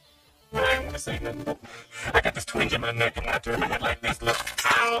tea. I don't want to say nothing, but I got this twinge in my neck and I turn my head like this. Look,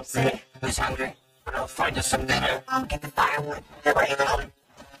 ow, Really? Who's hungry? I'll find us some dinner. I'll get the firewood. Hey, where are you going?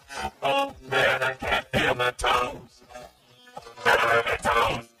 oh man, I can't feel my toes. My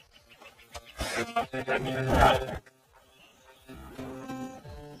toes. I think I need a ride.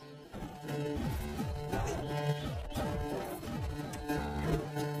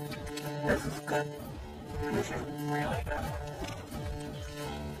 This is good. This is really good.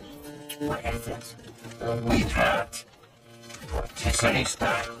 What is it? A wheat rat. Rotisserie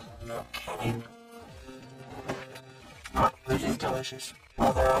style. Okay. Oh, this is delicious.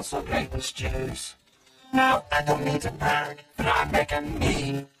 Well, they're also great with stews. Now, I don't need to brag, but I'm making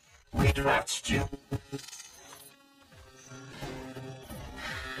mean wheat rat stew.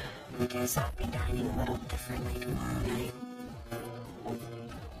 I guess I'll be dining a little differently tomorrow night.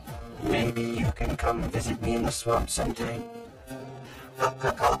 Maybe you can come visit me in the swamp sometime. I'll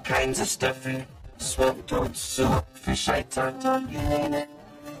cook all kinds of stuff for you. Swamp toad soup, fish eye tartar, you name it.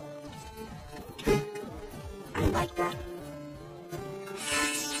 I like that.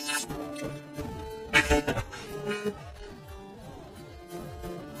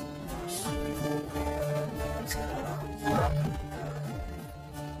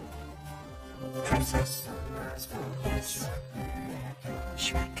 Princess. Yes.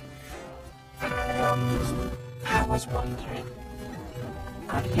 Shrek. I was wondering,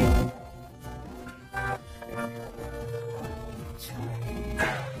 are you...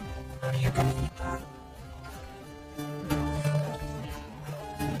 Are you gonna eat that?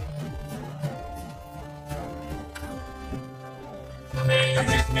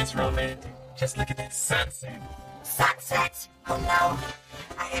 Man, it's romantic. Just look at that sunset. Sunset? Oh no.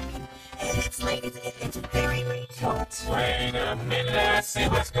 I mean, it's late. It's very late. What? Wait a minute, I see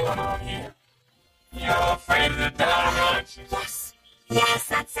what's going on here. You're afraid of the dark, aren't you? Yes. Yes,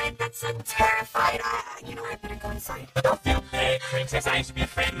 that's it. That's I'm terrified. I better go inside. Don't feel bad, princess. I used to be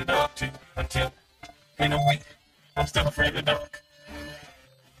afraid of the dark too. Until, in a week, I'm still afraid of the dark.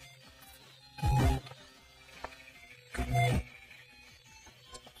 Good night.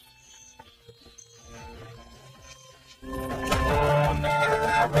 Oh man,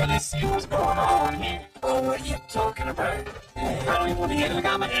 I really see what's going on here. Oh, what are you talking about? I don't even want to hear it. I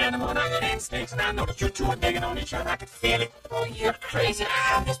got my animal and I got instincts, and I know that you two are digging on each other. I can feel it. Oh, you're crazy.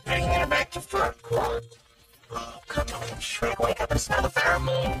 I'm just bringing her back to front quad. Oh, come on, Shrek. Wake up and smell the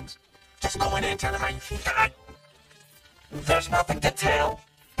pheromones. Just go in there and tell her how you feel. There's nothing to tell.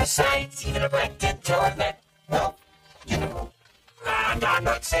 Besides, even if I did tell her that, well, you know, I'm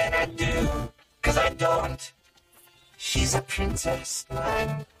not saying I do, because I don't. She's a princess, and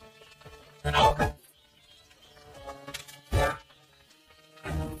I'm an ogre. Yeah,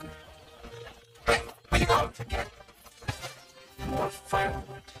 an ogre. Hey, where you going to get more firewood?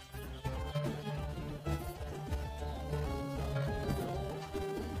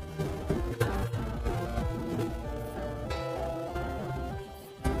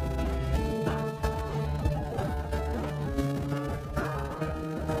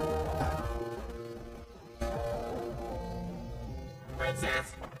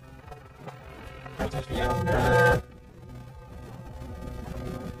 Princess. Princess Fiona.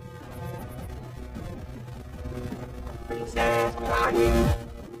 Princess, where are you?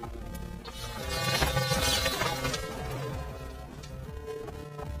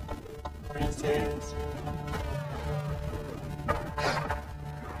 Princess.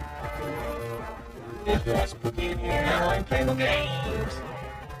 If you're spooky in here, I want to play no games.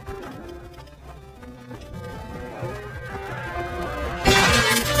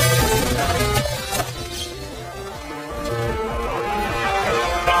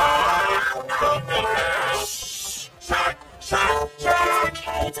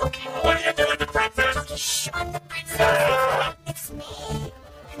 It's okay. What are you doing to Princess? Okay, shh, I'm the princess. It's me.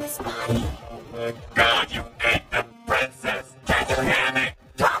 In this body. Oh my god, you ate the princess! Can you hear me?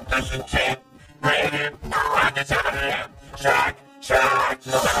 Talk as you can. Breathe in. No. I can tell you. Shrek, Shrek,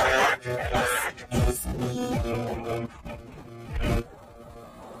 Shrek. It's me.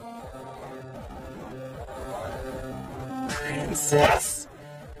 Princess?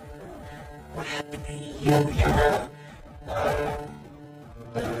 What happened to you?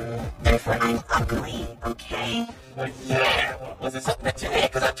 Therefore, I'm ugly, okay? Well, yeah, was it something that you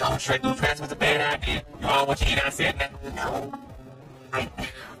ate? Because I told Shrek new trans was a bad idea. You all what you eat, I said that. No.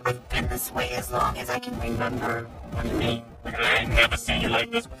 I've been this way as long as I can remember. What do you mean? Like, I ain't never seen you like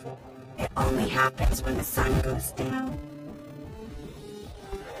this before. It only happens when the sun goes down.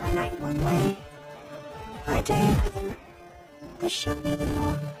 One night one way, my day another. Just show me the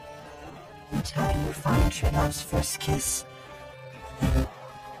door. And tell you find your love's first kiss.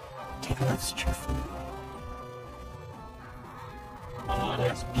 Take love's trophy. Oh,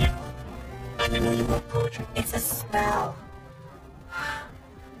 that's beautiful. I didn't know you wrote poetry. It's a spell.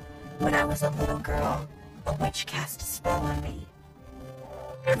 When I was a little girl, a witch cast a spell on me.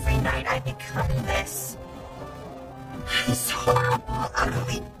 Every night I become this horrible,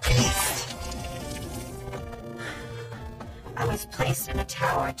 ugly beast. I was placed in a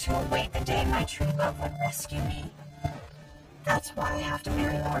tower to await the day my true love would rescue me. That's why I have to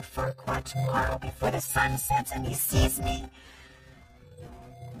marry Lord Farquaad tomorrow before the sun sets and he sees me.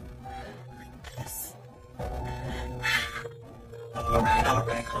 Like this.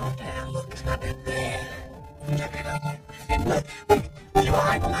 Alright, calm down. Look, it's not that bad. Look, you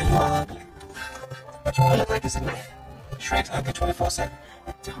are ugly. But you look like this in life. Shrek's ugly 24/7.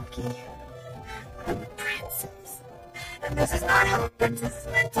 A donkey. I'm a princess. And this is not how a princess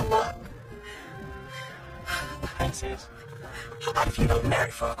is meant to look. Princess? How if you don't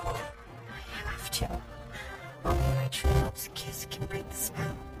marry Farquaad? I have to. Only my true love's kiss can break the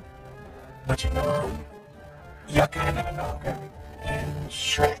spell. But you know, you're kind of an ogre. And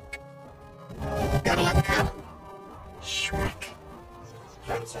Shrek. Gotta let go. Shrek.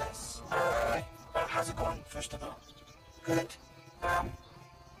 Princess. Alright. How's it going, first of all? Good.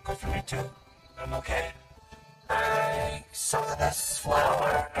 Good for me too. I'm okay. I saw this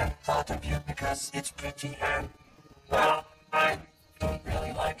flower and thought of you because it's pretty and, well, I don't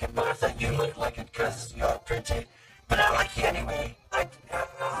really like it, but I thought you might like it because you're pretty. But I like you anyway.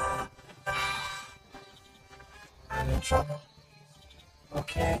 I'm in trouble.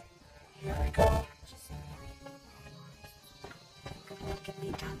 Okay, here we go. Look at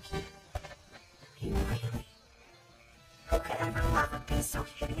me, donkey. You really? Who could ever love and be so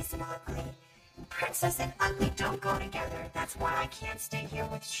hideous and ugly? Princess and ugly don't go together. That's why I can't stay here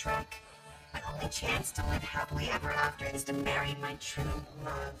with Shrek. My only chance to live happily ever after is to marry my true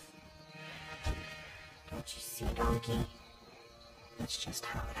love. Don't you see, donkey? That's just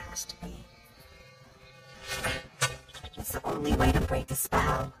how it has to be. It's the only way to break the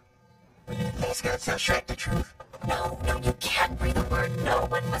spell. He's gonna tell Shrek the truth. No, you can't breathe a word no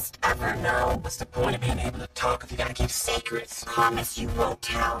one must ever know. What's the point of being able to talk if you gotta keep secrets? Promise you won't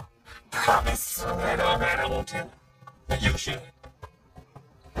tell. Promise. Alright, I won't tell. But you should.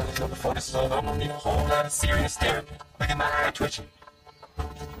 So before this is over, I'm gonna need a whole lot of serious therapy. Look at my eye twitching.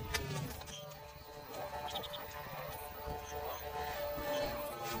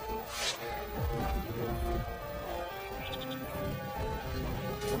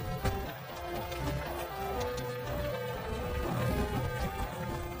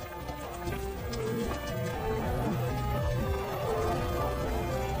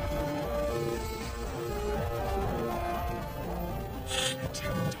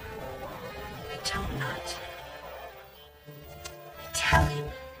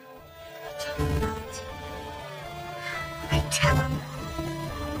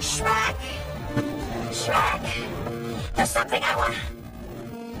 Shrek, there's something I want.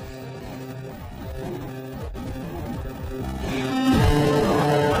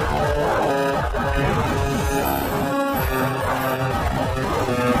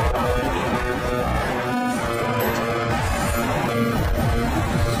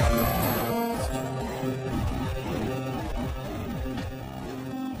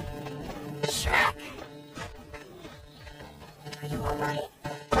 Shrek, are you alright?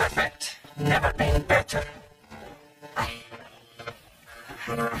 Perfect. Never been better.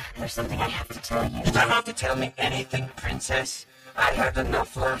 There's something I have to tell you. You don't have to tell me anything, princess. I heard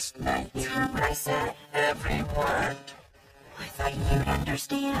enough last night. You heard what I said? Every word. I thought you'd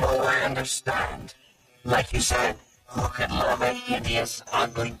understand. Oh, I understand. Like you said, who could love a hideous,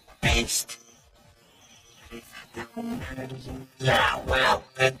 ugly beast? I thought that wouldn't matter to you. Yeah, well,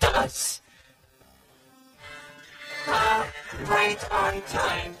 it does. Right on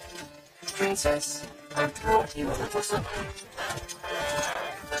time. Princess, I brought you a little something.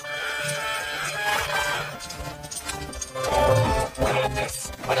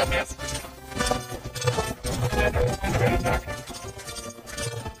 What a mess.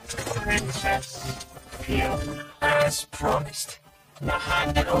 Princess, feel as promised. Now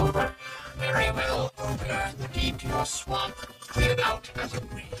hand it over. Very well, over the deed to your swamp, cleared out as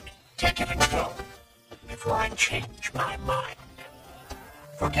agreed. Take it and go, before I change my mind.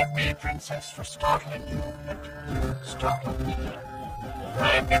 Forgive me, princess, for startling you, and you startled me.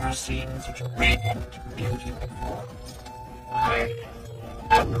 I've never seen such radiant beauty before. I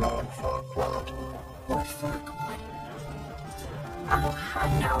am Lord Farquaad. Lord Farquaad? Oh,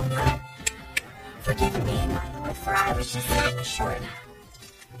 I know that. Forgive me, my lord, for I was just making short.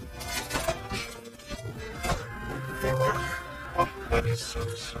 Farewell. Oh, that is so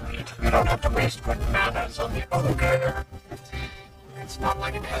sweet. You don't have to waste good manners on the other guy. It's not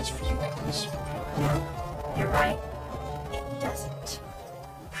like it has for you others. No, you're right. It doesn't.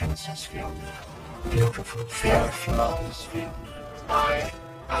 Princess Fiona, beautiful, fair, flawless Fiona, I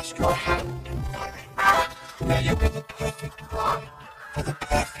ask your hand in marriage. May you be the perfect bride for the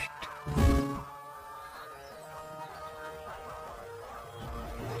perfect groom.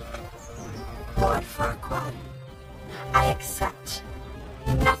 Lord Farquaad, I accept.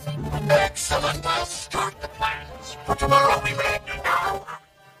 Nothing but Excellent, I'll start the plans. For tomorrow we read. no.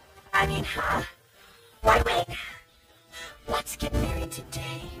 I mean, why wait? Let's get married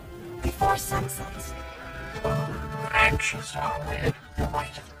today, before sunset. Anxious, are we? You're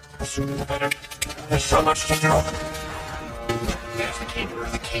right. The sooner the better. There's so much to do. There's the caterer,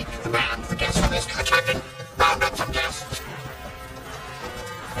 the cake, the band, the guest list, the captain. Round up some guests.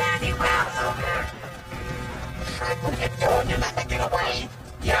 Very well, Ogre. Shrek will get going, you let me get away.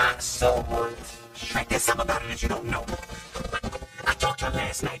 Yeah, so what? Shrek, there's something about it that you don't know. I talked to her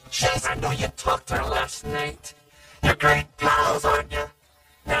last night. Chase, I know you talked to her last night. You're great pals, aren't you?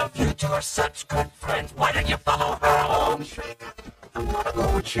 Now if you two are such good friends, why don't you follow her home, Shrek? I'm not a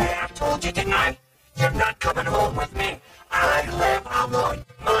go with you. I told you, didn't I? You're not coming home with me. I live alone.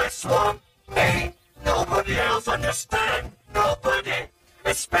 My swamp. Hey, nobody else understand. Nobody.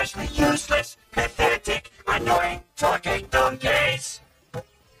 Especially useless, pathetic, annoying, talking donkeys.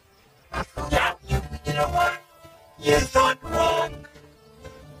 Yeah, you know what? You thought wrong.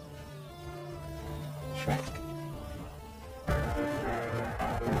 Shrek.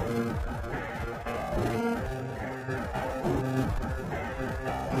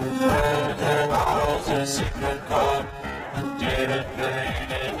 A secret code, and David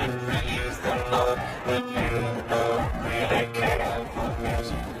played it and praised the Lord, but you don't really care for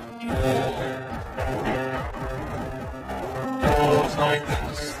music. Goes like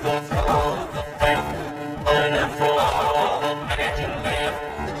this, the flow of the faith, and after all the magic left,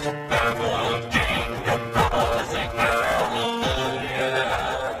 the Babylon king, the promising hallelujah.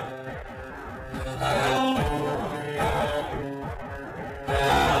 Hallelujah.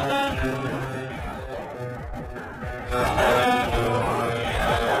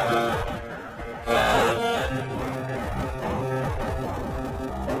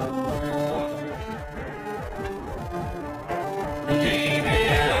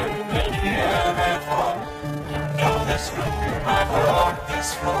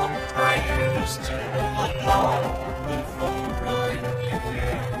 This from I used to alone before I knew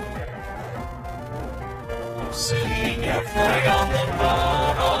you. Seeing your flag on the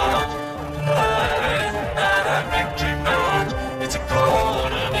road, not a victory note. It's a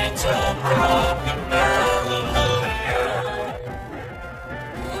gold and it's a broken hallelujah.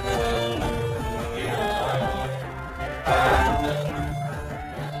 Hallelujah.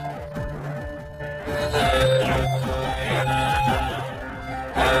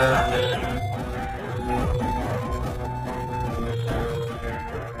 Hallelujah.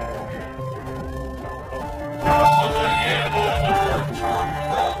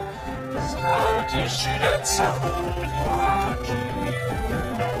 You should have someone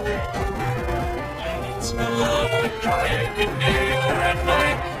it's not crying in day and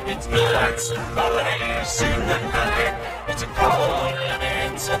night. It's not somebody seen the night. It's a cold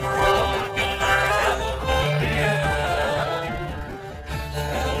and it's a broken hallelujah.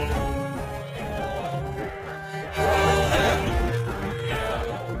 Hallelujah. Hallelujah.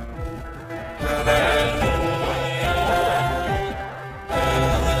 Hallelujah.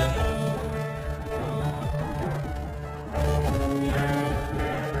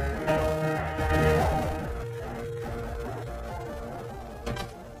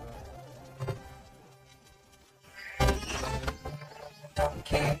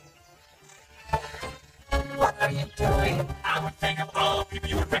 What are you doing? I would think of all people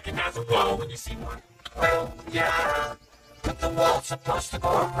you would recognize a wall when you see one. Well, yeah, but the wall's supposed to go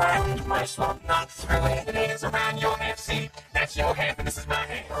around my swamp, not through it. It is around your half. See, that's your half and this is my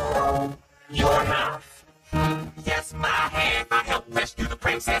half. Your half. Yes, my half. I helped rescue the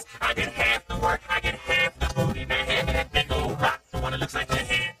princess. I did half the work. I get half the booty. Now hand me that big old rock, the one that looks like your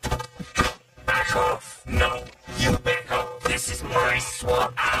head. Back off. No, you back off. This is my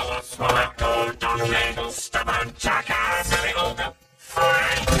swamp. Our swamp. Don't you little stubborn jackass. Silly ogre.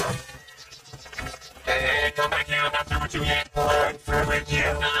 Fine. Hey, come back here. I'm not through with you yet. I'm through with you.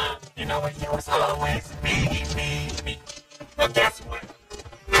 You know what? You was always me. But guess what?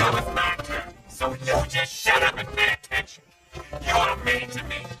 Now it's my turn. So you just shut up and pay attention. You're mean to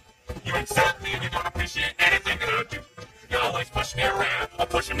me. You insult me and you don't or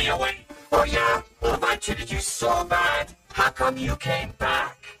pushing me away. Oh yeah, well if I treated you so bad, how come you came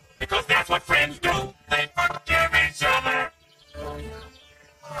back? Because that's what friends do. They forgive each other. Oh yeah.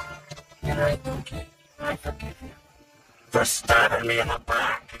 You're right, okay. I forgive you. For stabbing me in the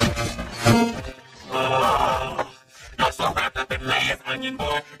back. Oh, you're so wrapped up in layers, onion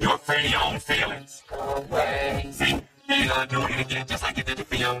boy. You're afraid of your own feelings. Go away. See, you're gonna do it again just like you did to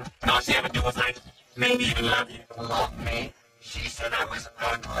Fiona. And all she ever do was like, maybe even love you. Love me? She said I was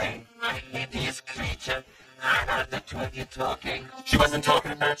ugly. A hideous creature. I heard the two of you talking. She wasn't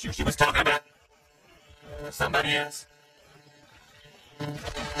talking about you. She was talking about somebody else.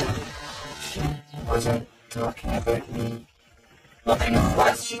 She wasn't talking about me. Well, then who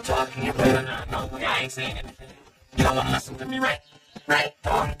was she talking about? No way, I ain't saying anything. You don't want to listen to me, right? Right?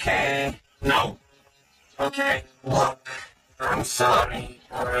 Okay. No. Okay. Look, I'm sorry,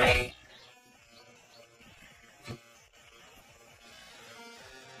 alright?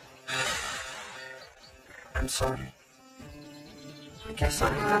 I'm sorry. I guess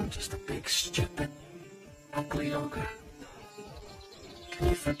I am just a big, stupid, ugly ogre. Can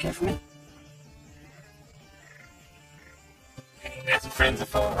you forgive me? That's what friends are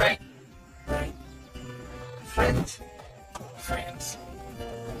for, right? Right. Friends. Friends.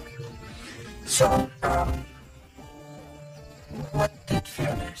 So, what did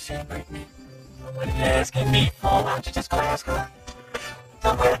Fiona say about me? What are you asking me for? Why don't you just go ask her?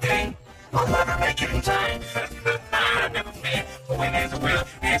 The weird thing, I'll never make it in time. I never fear, but when there's a will,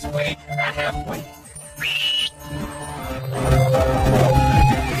 there's a way. I have a way.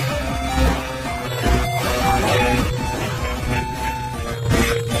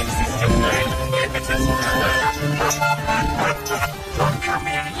 Don't come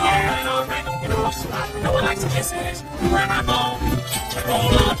in here, already. You know, no one likes to kiss ass. When I'm home,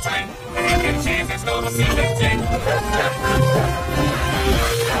 hold on tight. And get a chance, it's gonna see the thing.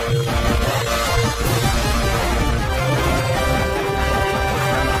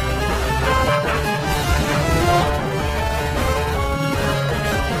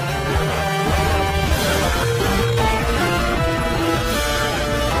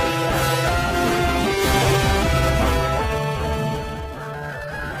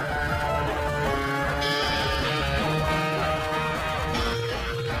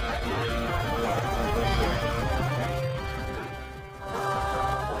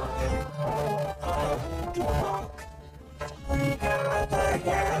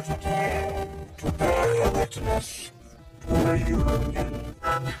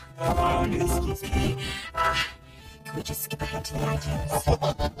 Excuse me. Can we just skip ahead to the items?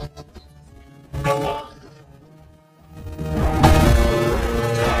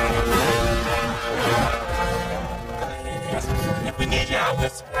 If we need you, I'll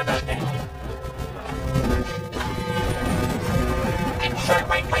whisper about that.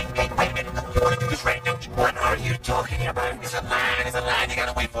 Wait a minute. You want to do this right, don't you? What are you talking about? It's a line, it's a line. You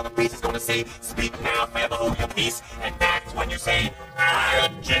gotta wait for the priest is gonna say, speak now, forever hold your peace. And that's when you say,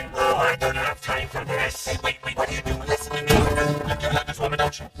 Jingle, I don't have time for this. Hey, wait, what are you doing? Listen to me. You love this woman,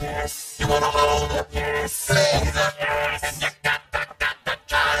 don't you? Yes. You wanna hold her? Yes. Please. Yes. And you got a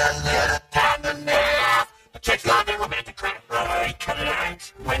little time enough. The chick's love and romantic crap. Alright, cut it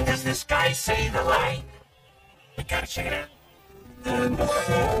out. When does this guy say the line? We gotta check it out. And the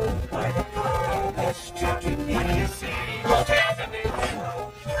soul by the girl that's stuck in me. What do you say? Go to heaven.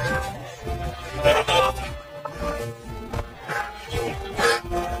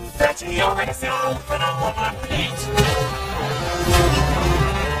 That's the only soul for the woman beat.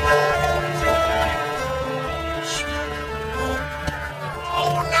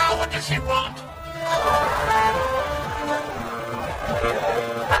 Oh, now what does he want?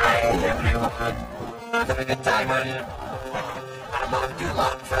 Hi, everyone. Having a good time, are you? I'm on too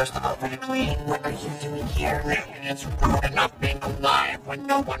long first. I'm pretty clean. What are you doing here? It's rude enough being alive when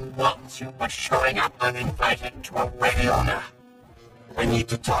no one wants you, but showing up uninvited to a regular. I need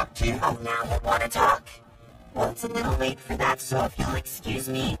to talk to you. Oh, now you want to talk? Well, it's a little late for that, so if you'll excuse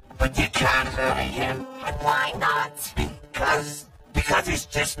me. But you can't hurry him. And why not? Because he's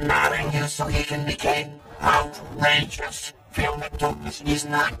just marrying you so he can be king. Outrageous. Fiona told us he's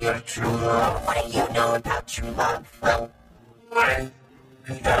not your true love. What do you know about true love? Well, I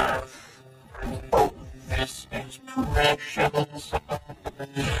love. Oh, this is precious.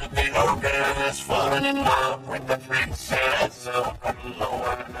 The ogre has fallen in love with the princess of the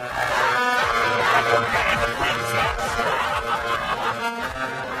Lord.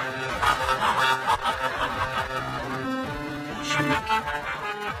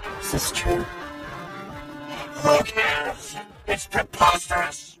 Is this true? Who cares? It's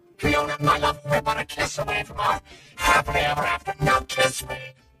preposterous. Fiona, my love, we're but a kiss away from our happily ever after. Now kiss me.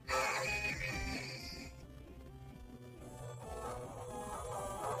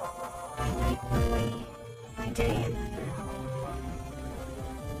 My day and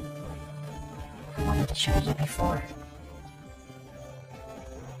I wanted to show you before.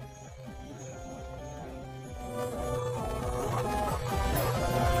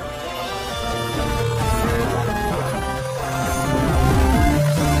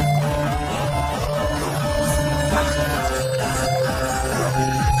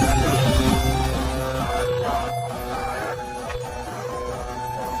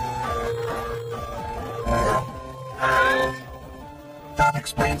 That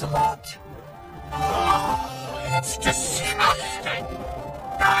explains a lot. Oh, it's disgusting.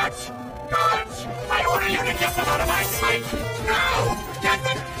 Guards! Guards! I order you to get them out of my sight! Now! Get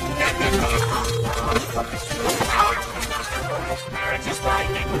them! Get them! Marriage is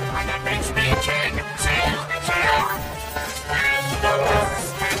lightning, and that makes me king! King! And the love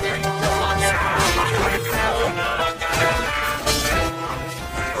standing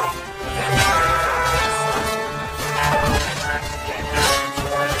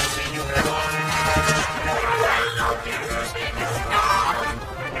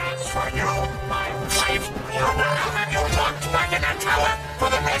for you, my wife, you locked back in a tower for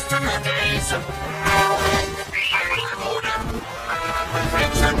the rest of your days.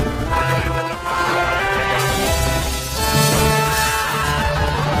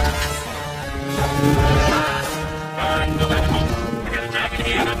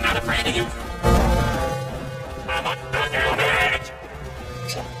 I'm not afraid of you. I'm a marriage.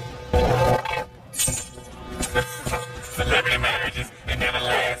 Celebrity marriages, they never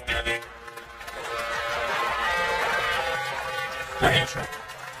last, do they? Hey, Shrek.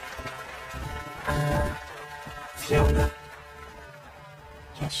 Fiona.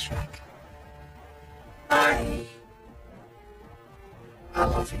 Yes, Shrek. I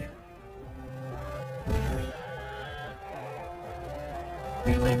love you.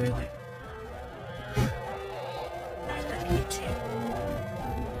 Really? Really? I love you too.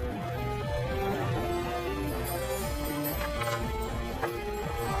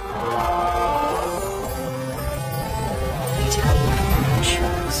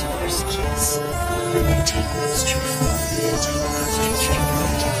 Shrek's first kiss, and then take one's true form, take one's true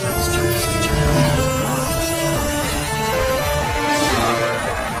strength, take one's true future.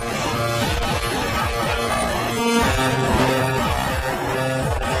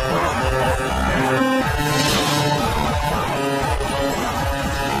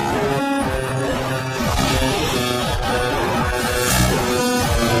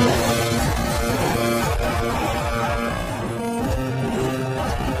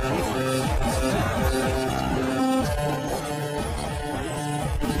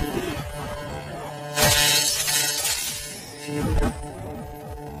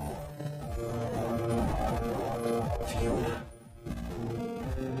 Fiona,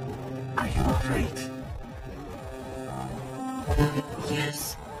 are you afraid?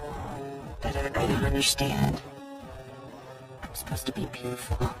 Yes, but I don't understand. I'm supposed to be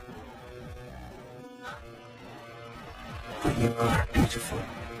beautiful. But you are beautiful.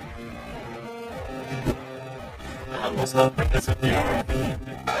 I was hoping this would be a happy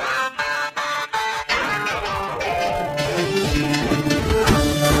ending.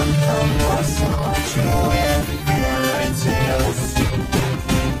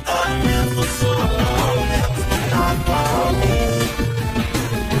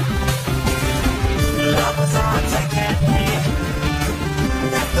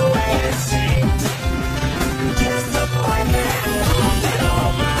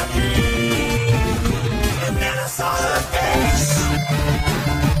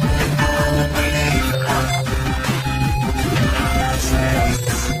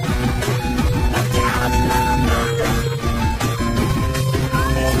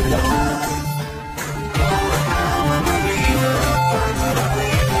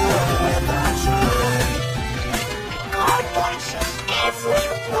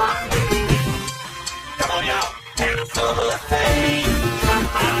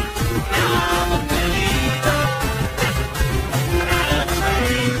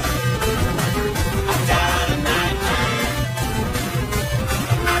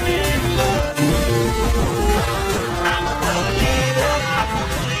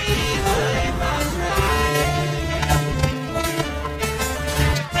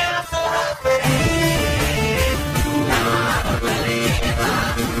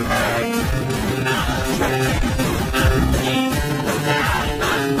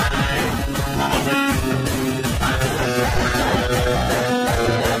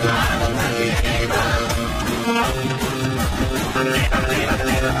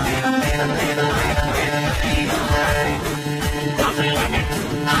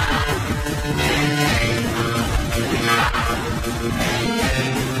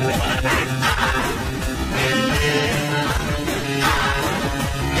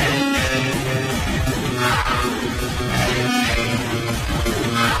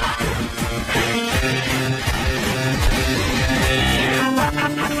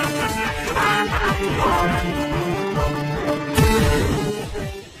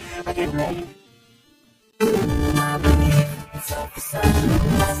 never get laid. I believe in self-deception.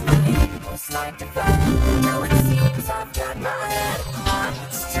 That's my name, most like divine. Now it seems I've got my head on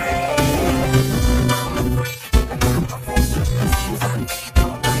straight. I'm a freak, and I'm professional. Seems I made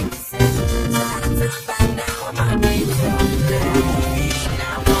all right decisions. And now I might be too late.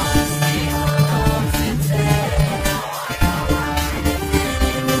 Now I wanna stay home today.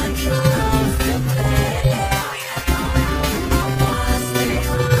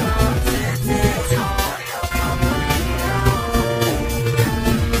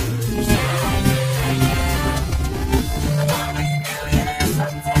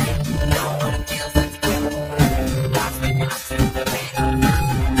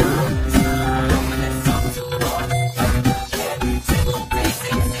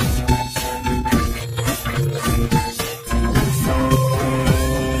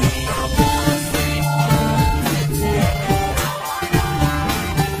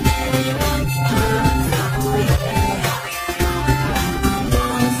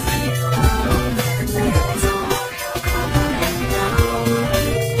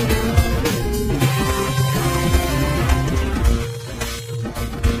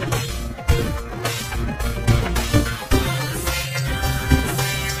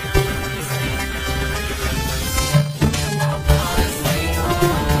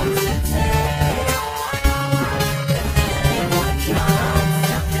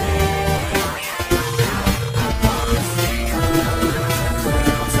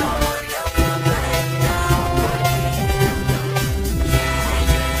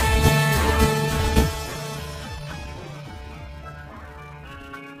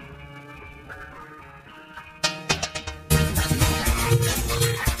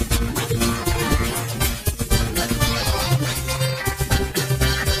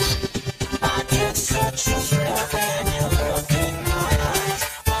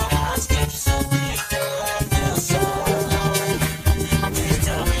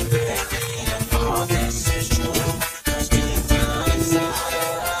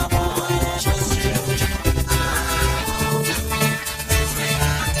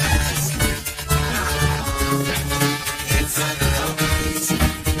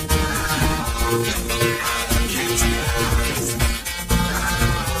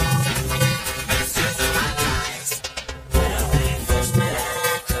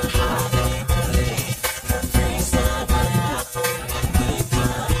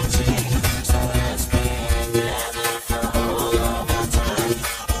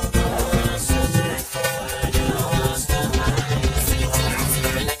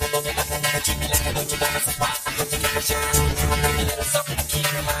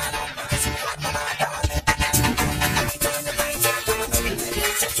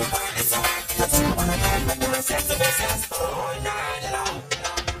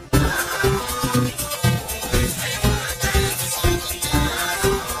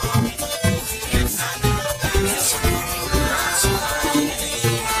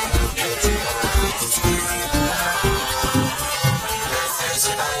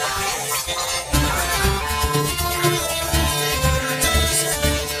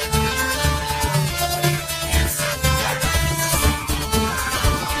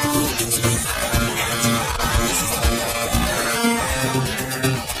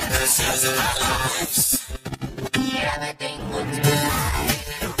 Everything looks